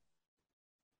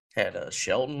 Had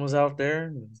Shelton was out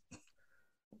there.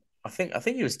 I think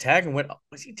he was tagging with.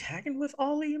 Was he tagging with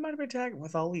Ali? He might have been tagging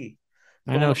with Ali.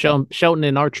 I know Shelton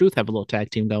and R-Truth have a little tag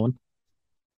team going.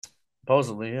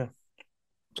 Supposedly, yeah.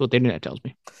 That's what the internet tells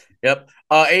me. Yep.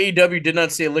 AEW did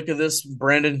not see a lick of this.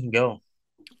 Brandon, go.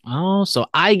 Oh, so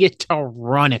I get to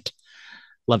run it.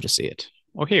 Love to see it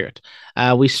or hear it.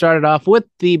 We started off with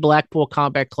the Blackpool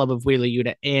Combat Club of Wheeler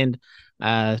Yuta and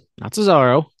not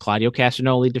Cesaro, Claudio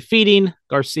Castagnoli defeating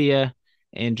Garcia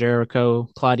and Jericho.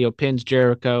 Claudio pins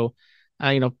Jericho.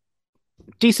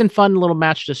 Decent, fun little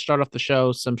match to start off the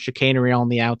show. Some chicanery on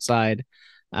the outside.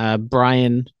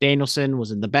 Bryan Danielson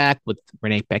was in the back with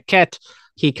Renee Paquette.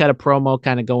 He cut a promo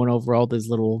kind of going over all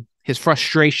his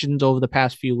frustrations over the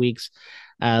past few weeks.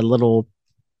 Little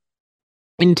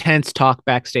intense talk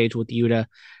backstage with Yuta.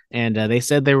 And they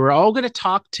said they were all going to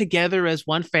talk together as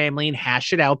one family and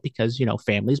hash it out because,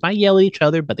 families might yell at each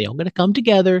other, but they all going to come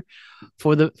together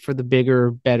for the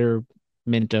bigger,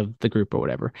 betterment of the group or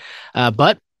whatever.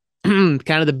 But kind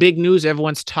of the big news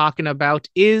everyone's talking about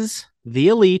is the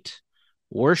Elite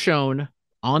were shown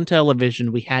on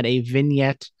television. We had a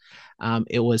vignette.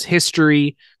 It was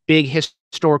big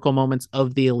historical moments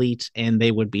of the Elite, and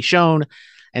they would be shown,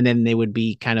 and then they would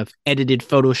be kind of edited,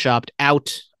 photoshopped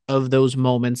out of those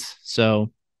moments.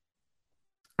 So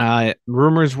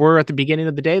rumors were at the beginning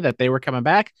of the day that they were coming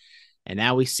back, and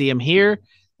now we see them here.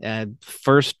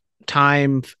 First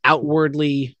time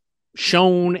outwardly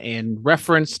shown and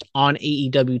referenced on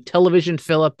AEW television.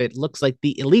 Philip, it looks like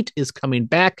the Elite is coming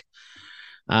back.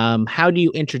 How do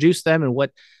you introduce them, and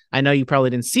what? I know you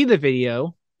probably didn't see the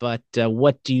video, but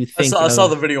what do you think? I saw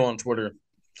the video on Twitter.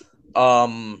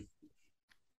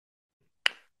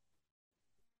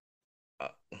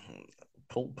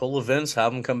 Pull events,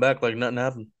 have them come back like nothing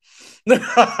happened.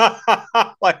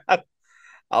 I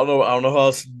don't know how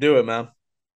else to do it, man.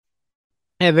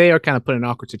 Yeah, they are kind of put in an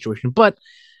awkward situation, but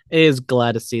it is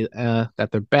glad to see that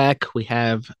they're back. We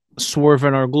have Swerve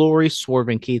in Our Glory, Swerve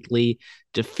and Keith Lee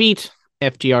defeat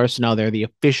FTR, so now they're the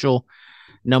official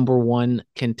number one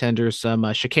contenders.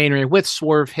 Some chicanery with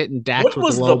Swerve hitting Dax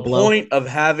with a low blow. What was the point of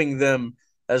having them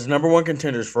as number one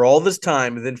contenders for all this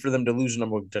time and then for them to lose a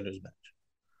number one contenders match?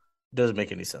 Doesn't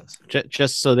make any sense.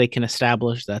 Just so they can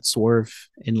establish that Swerve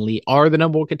and Lee are the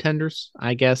number one contenders,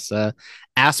 I guess.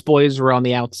 Ass Boys were on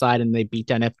the outside and they beat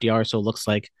down FTR, so it looks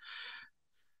like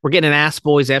we're getting an Ass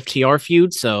Boys FTR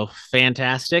feud, so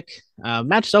fantastic.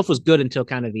 Match itself was good until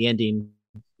kind of the ending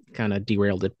kind of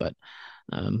derailed it, but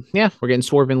we're getting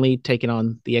Swerve and Lee taking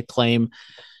on the Acclaim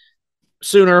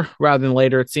sooner rather than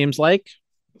later, it seems like.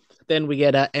 Then we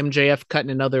get MJF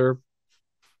cutting another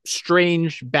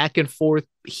strange back and forth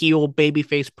heel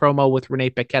babyface promo with Renee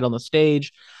Paquette on the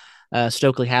stage.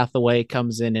 Stokely Hathaway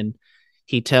comes in and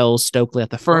he tells Stokely that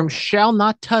the firm shall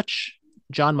not touch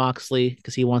Jon Moxley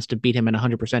because he wants to beat him at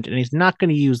 100%, and he's not going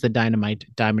to use the Dynamite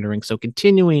Diamond Ring. So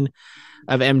continuing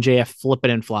of MJF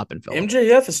flipping and flopping.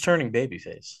 MJF is turning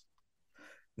babyface.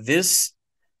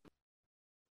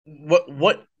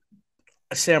 What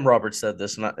Sam Roberts said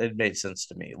this, and it made sense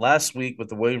to me. Last week with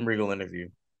the William Regal interview,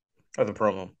 or the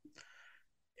promo,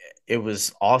 it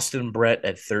was Austin Brett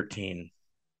at 13.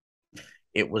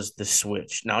 It was the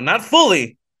switch. Now, not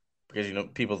fully, because,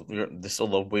 people, they still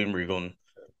love William Regal and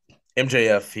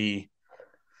MJF.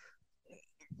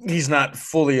 He's not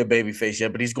fully a babyface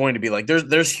yet, but he's going to be like,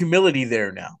 there's humility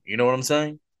there now. You know what I'm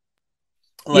saying?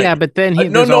 Like, yeah, but then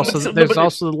there's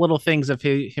also the little things of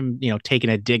him, taking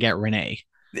a dig at Renee.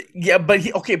 Yeah, but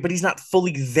he's not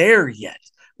fully there yet.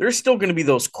 There's still going to be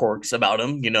those quirks about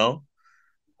him, you know.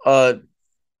 Uh,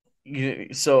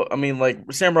 so I mean,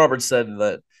 like Sam Roberts said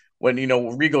that when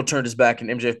Rigo turned his back and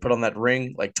MJF put on that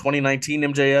ring, like 2019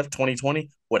 MJF, 2020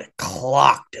 would have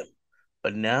clocked him,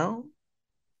 but now,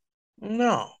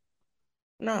 no,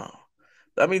 no.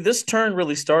 I mean, this turn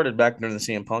really started back during the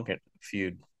CM Punk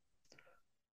feud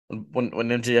when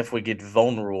MJF would get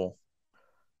vulnerable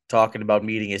talking about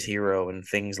meeting his hero and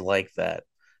things like that.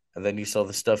 And then you saw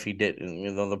the stuff he did,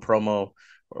 the promo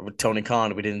with Tony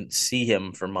Khan. We didn't see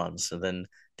him for months. And then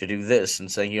to do this and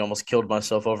saying he almost killed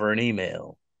myself over an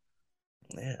email.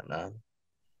 Yeah, man.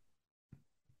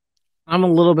 I'm a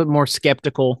little bit more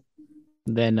skeptical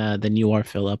than you are,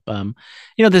 Philip.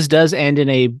 This does end in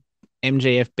a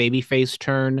MJF babyface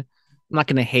turn. I'm not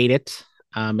going to hate it.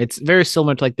 It's very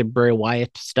similar to like the Bray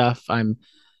Wyatt stuff. I'm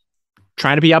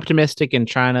trying to be optimistic and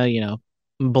trying to,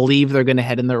 believe they're going to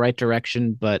head in the right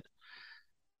direction. But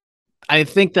I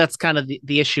think that's kind of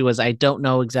the issue is I don't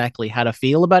know exactly how to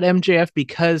feel about MJF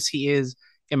because he is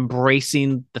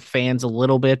embracing the fans a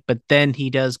little bit, but then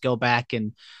he does go back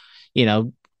and,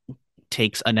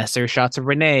 takes unnecessary shots of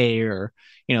Renee or,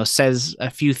 says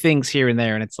a few things here and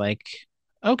there. And it's like,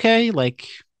 okay, like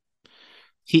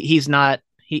he's not,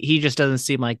 he just doesn't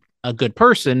seem like a good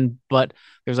person, but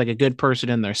there's like a good person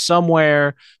in there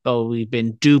somewhere, but we've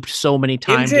been duped so many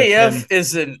times. MJF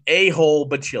is an a-hole,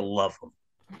 but you love him.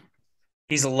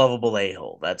 He's a lovable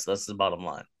a-hole. That's the bottom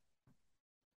line.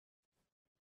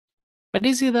 But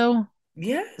is he though?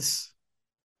 Yes.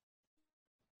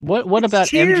 What about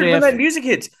MJF? When that music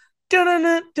hits,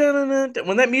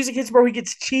 when that music hits, bro, he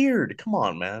gets cheered. Come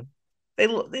on, man. They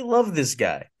love this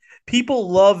guy. People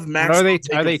love Max.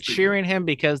 Are they cheering him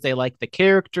because they like the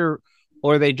character,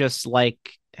 or they just like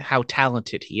how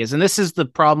talented he is? And this is the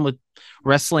problem with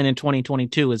wrestling in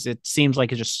 2022: is it seems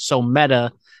like it's just so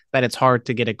meta that it's hard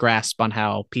to get a grasp on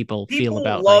how people feel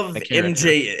about love like, the character.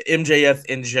 MJF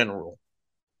in general.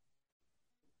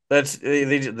 That's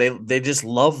they just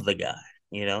love the guy,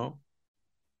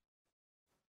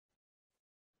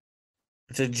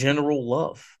 It's a general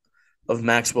love of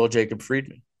Maxwell Jacob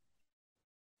Friedman.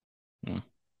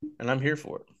 And I'm here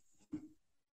for it.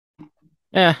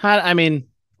 Yeah, I mean,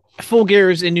 Full Gear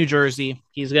is in New Jersey.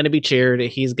 He's going to be cheered.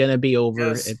 He's going to be over.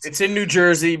 Yes, it's in New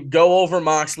Jersey. Go over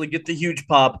Moxley, get the huge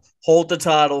pop, hold the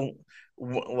title,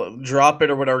 drop it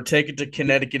or whatever. Take it to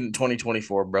Connecticut in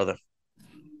 2024, brother.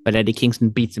 But Eddie Kingston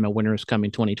beats him at Winners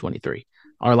Coming 2023.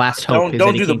 Our last hope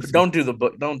don't do the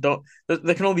book. Don't.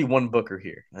 There can only be one booker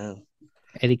here.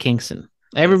 Eddie Kingston.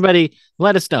 Everybody,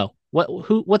 let us know.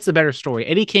 What's the better story?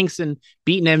 Eddie Kingston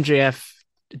beating MJF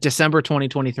December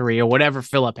 2023 or whatever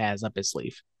Philip has up his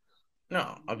sleeve.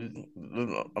 No, I'm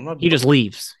not. He just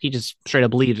leaves. He just straight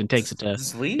up leaves and takes it to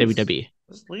WWE.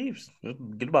 Just leaves.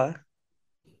 Goodbye.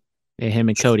 Yeah, him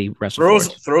and Cody wrestle.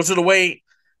 Throws it away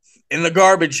in the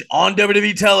garbage on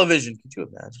WWE television. Could you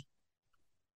imagine?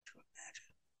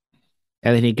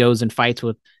 And then he goes and fights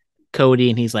with Cody,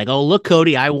 and he's like, "Oh, look,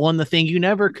 Cody, I won the thing you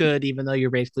never could," even though you're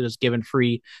basically just given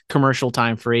free commercial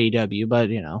time for AEW. But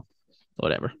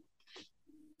whatever.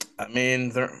 I mean,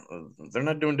 they're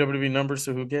not doing WWE numbers,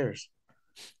 so who cares?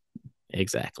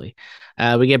 Exactly.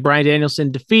 We get Bryan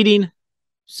Danielson defeating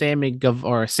Sammy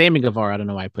Guevara. I don't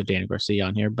know why I put Danny Garcia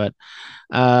on here, but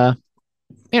a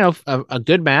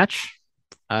good match.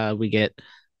 We get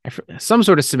some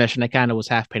sort of submission. I kind of was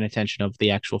half paying attention of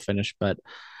the actual finish, but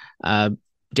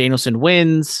Danielson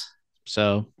wins,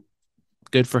 so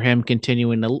good for him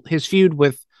continuing his feud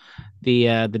with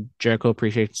the Jericho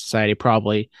Appreciation Society,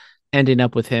 probably ending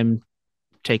up with him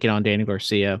taking on Danny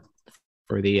Garcia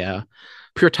for the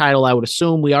pure title. I would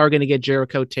assume we are going to get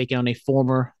Jericho taking on a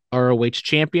former ROH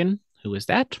champion. Who is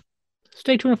that?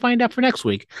 Stay tuned to find out for next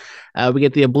week. We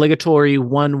get the obligatory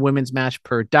one women's match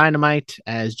per Dynamite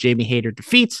as Jamie Hayter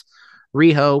defeats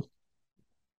Riho.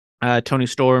 Tony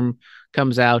Storm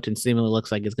comes out and seemingly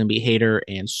looks like it's going to be Hayter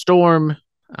and Storm.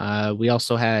 We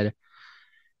also had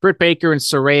Britt Baker and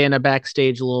Saraya in a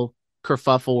backstage little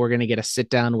kerfuffle. We're going to get a sit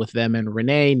down with them and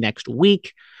Renee next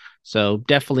week. So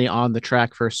definitely on the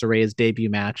track for Saraya's debut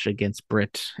match against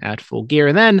Britt at Full Gear.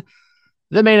 And then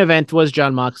the main event was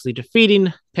Jon Moxley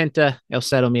defeating Penta El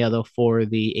Zero Miedo for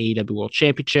the AEW World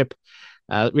Championship.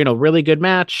 Really good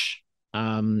match.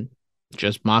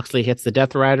 Just Moxley hits the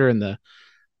Death Rider and the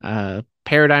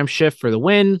paradigm shift for the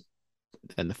win.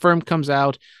 And the Firm comes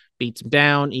out, beats him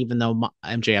down, even though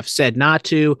MJF said not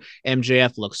to.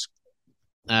 MJF looks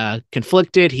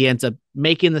conflicted. He ends up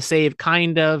making the save,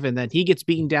 kind of, and then he gets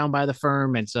beaten down by the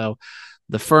Firm, and so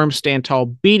the Firm stand tall,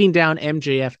 beating down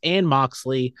MJF and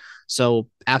Moxley. So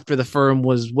after the Firm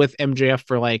was with MJF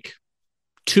for like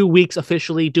 2 weeks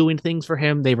officially doing things for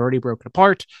him, they've already broken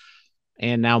apart,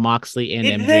 and now Moxley and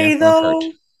Did MJF they are though?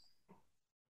 hurt.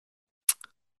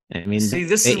 I mean, See,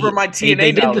 this is where my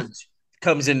TNA knowledge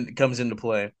comes into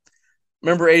play.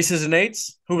 Remember Aces and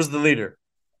Eights? Who was the leader?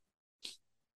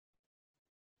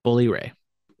 Bully Ray.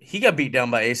 He got beat down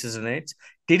by Aces and Eights.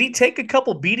 Did he take a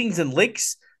couple beatings and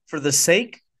licks for the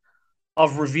sake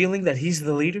of revealing that he's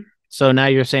the leader? So now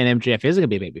you're saying MJF isn't going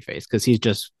to be a babyface because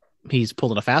he's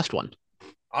pulling a fast one.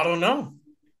 I don't know.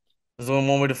 There's only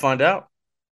one way to find out.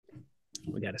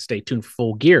 We got to stay tuned for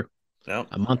Full Gear. Yep.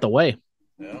 A month away.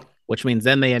 Yeah. Which means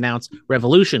then they announce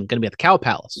Revolution going to be at the Cow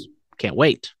Palace. Can't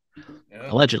wait.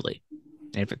 Yeah. Allegedly.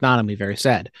 And if it's not, I'll be very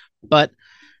sad. But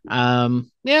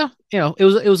yeah, it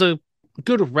was a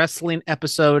good wrestling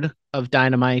episode of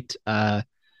Dynamite. The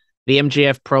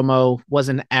MJF promo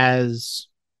wasn't as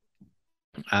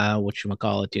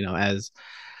as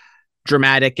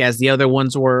dramatic as the other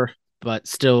ones were, but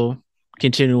still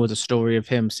continuing with the story of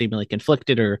him seemingly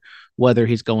conflicted or whether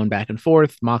he's going back and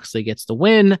forth. Moxley gets the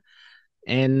win.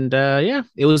 And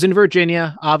it was in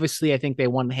Virginia. Obviously, I think they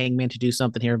wanted Hangman to do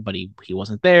something here, but he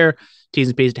wasn't there. T's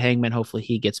and P's to Hangman. Hopefully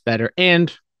he gets better.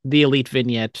 And the Elite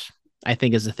vignette, I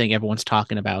think, is the thing everyone's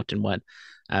talking about and what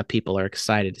people are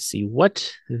excited to see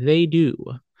what they do.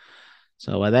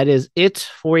 So that is it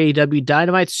for AEW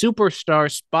Dynamite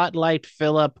Superstar Spotlight.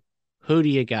 Philip, who do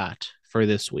you got for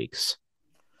this week's?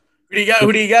 Who do you got?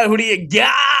 Let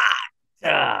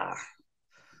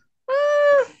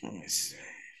me see.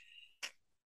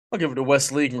 I'll give it to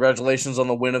Wesley. Congratulations on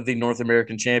the win of the North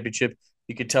American Championship.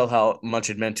 You could tell how much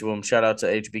it meant to him. Shout out to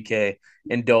HBK,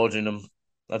 indulging him.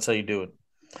 That's how you do it.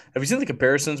 Have you seen the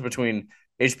comparisons between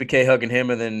HBK hugging him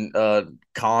and then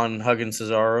Khan hugging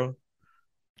Cesaro?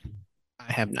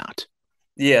 I have not.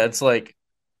 Yeah, it's like,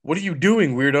 what are you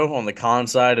doing, weirdo? On the Khan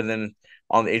side, and then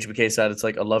on the HBK side, it's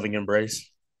like a loving embrace.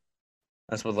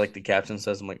 That's what like the caption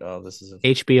says. I'm like, oh, this is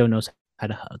HBO knows how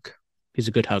to hug. He's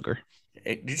a good hugger.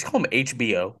 Did you call him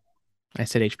HBO? I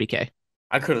said HBK.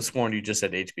 I could have sworn you just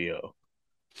said HBO.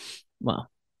 Well,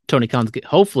 Tony Khan's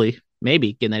hopefully,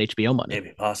 maybe getting that HBO money.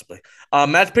 Maybe, possibly.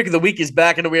 Match pick of the week is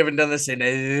back. I know we haven't done this in a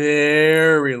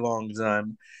very long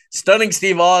time. Stunning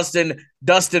Steve Austin,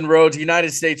 Dustin Rhodes,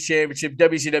 United States Championship,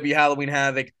 WCW Halloween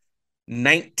Havoc,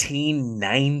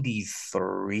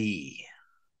 1993.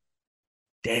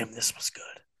 Damn, this was good.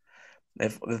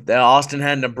 If Austin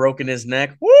hadn't have broken his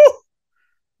neck, woo!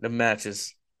 The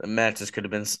matches could have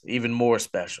been even more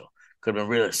special. Could have been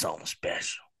really something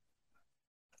special.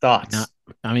 Thoughts?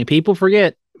 I mean, people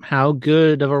forget how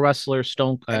good of a wrestler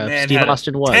Steve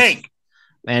Austin was. Tank.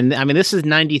 And I mean, this is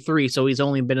 93, so he's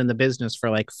only been in the business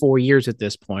for like 4 years at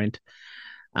this point.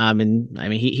 And I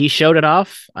mean, he showed it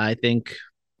off. I think,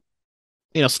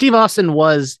 Steve Austin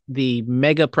was the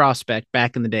mega prospect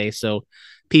back in the day. So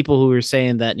people who were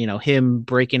saying that, him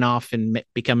breaking off and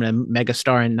becoming a mega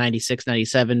star in 96,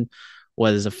 97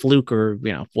 was a fluke or,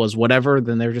 was whatever,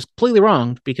 then they're just completely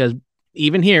wrong, because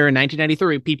even here in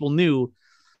 1993, people knew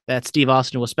that Steve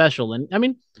Austin was special. And I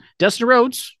mean, Dustin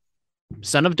Rhodes,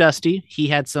 son of Dusty, he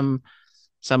had some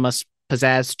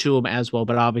pizzazz to him as well,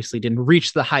 but obviously didn't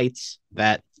reach the heights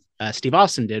that Steve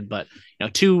Austin did. But,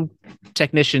 two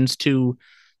technicians, two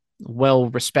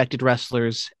well-respected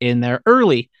wrestlers in their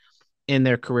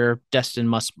career. Dustin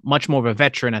much more of a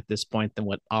veteran at this point than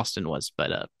what Austin was,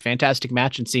 but a fantastic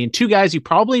match, and seeing two guys you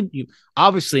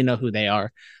obviously know who they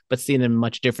are, but seeing them in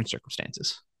much different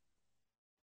circumstances.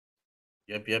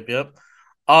 Yep.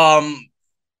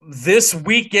 This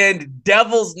weekend,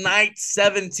 Devil's Night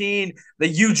 17,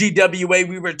 the UGWA,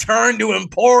 we return to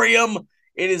Emporium.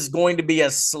 It is going to be a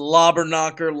slobber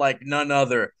knocker like none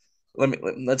other.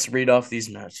 Let's read off these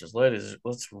matches.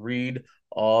 Let's read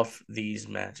off these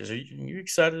matches. Are you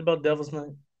excited about Devil's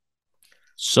Night?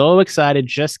 So excited,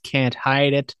 just can't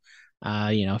hide it.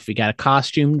 If you got a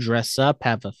costume, dress up,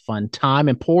 have a fun time.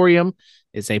 Emporium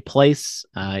is a place,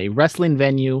 a wrestling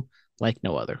venue like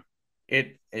no other.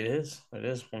 It is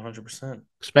 100%.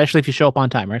 Especially if you show up on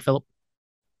time, right, Philip?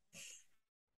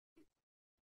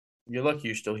 You're lucky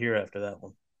you're still here after that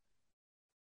one.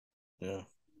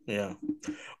 Yeah.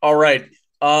 All right.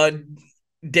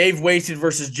 Dave Wasted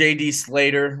versus JD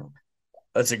Slater.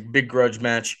 That's a big grudge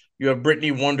match. You have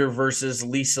Brittany Wonder versus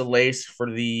Lisa Lace for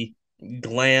the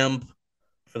Glampionship.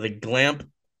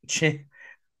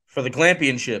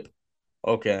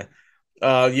 Okay.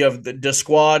 You have the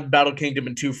Squad, Battle Kingdom,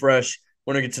 and Too Fresh.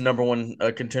 Winner gets a number one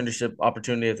contendership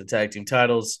opportunity at the tag team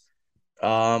titles.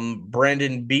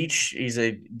 Brandon Beach, he's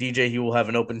a DJ. He will have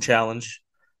an open challenge.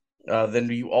 Then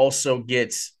you also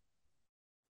get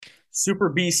Super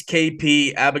Beast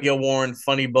KP, Abigail Warren,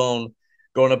 Funny Bone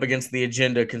going up against the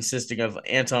agenda consisting of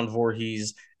Anton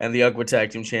Voorhees and the Ugwa Tag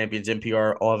Team Champions,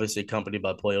 NPR, obviously accompanied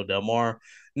by Playo Del Mar.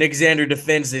 Nick Xander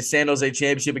defends the San Jose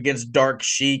Championship against Dark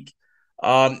Sheik.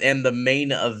 And the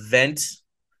main event,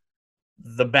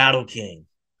 the Battle King,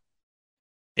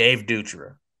 Dave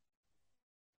Dutra,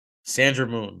 Sandra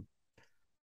Moon,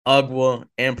 Ugwa,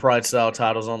 and Pride Style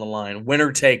titles on the line.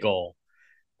 Winner take all.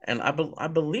 And I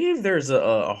believe there's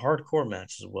a hardcore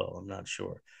match as well. I'm not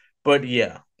sure. But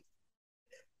yeah,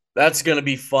 that's going to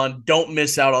be fun. Don't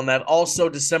miss out on that. Also,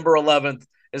 December 11th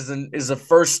is the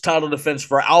first title defense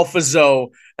for Alpha Zoe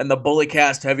and the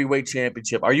Bullycast Heavyweight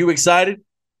Championship. Are you excited?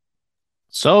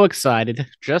 So excited.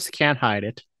 Just can't hide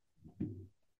it.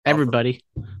 Everybody,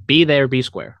 be there, be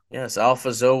square. Yes,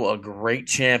 Alpha Zoe, a great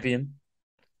champion.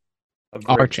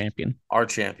 Our champion. Our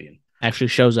champion. Actually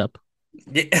shows up.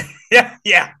 Yeah.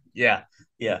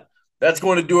 That's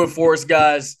going to do it for us,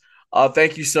 guys.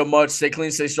 Thank you so much. Stay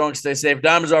clean, stay strong, stay safe.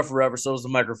 Diamonds are forever. So is the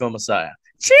Microfilm Messiah.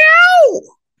 Ciao!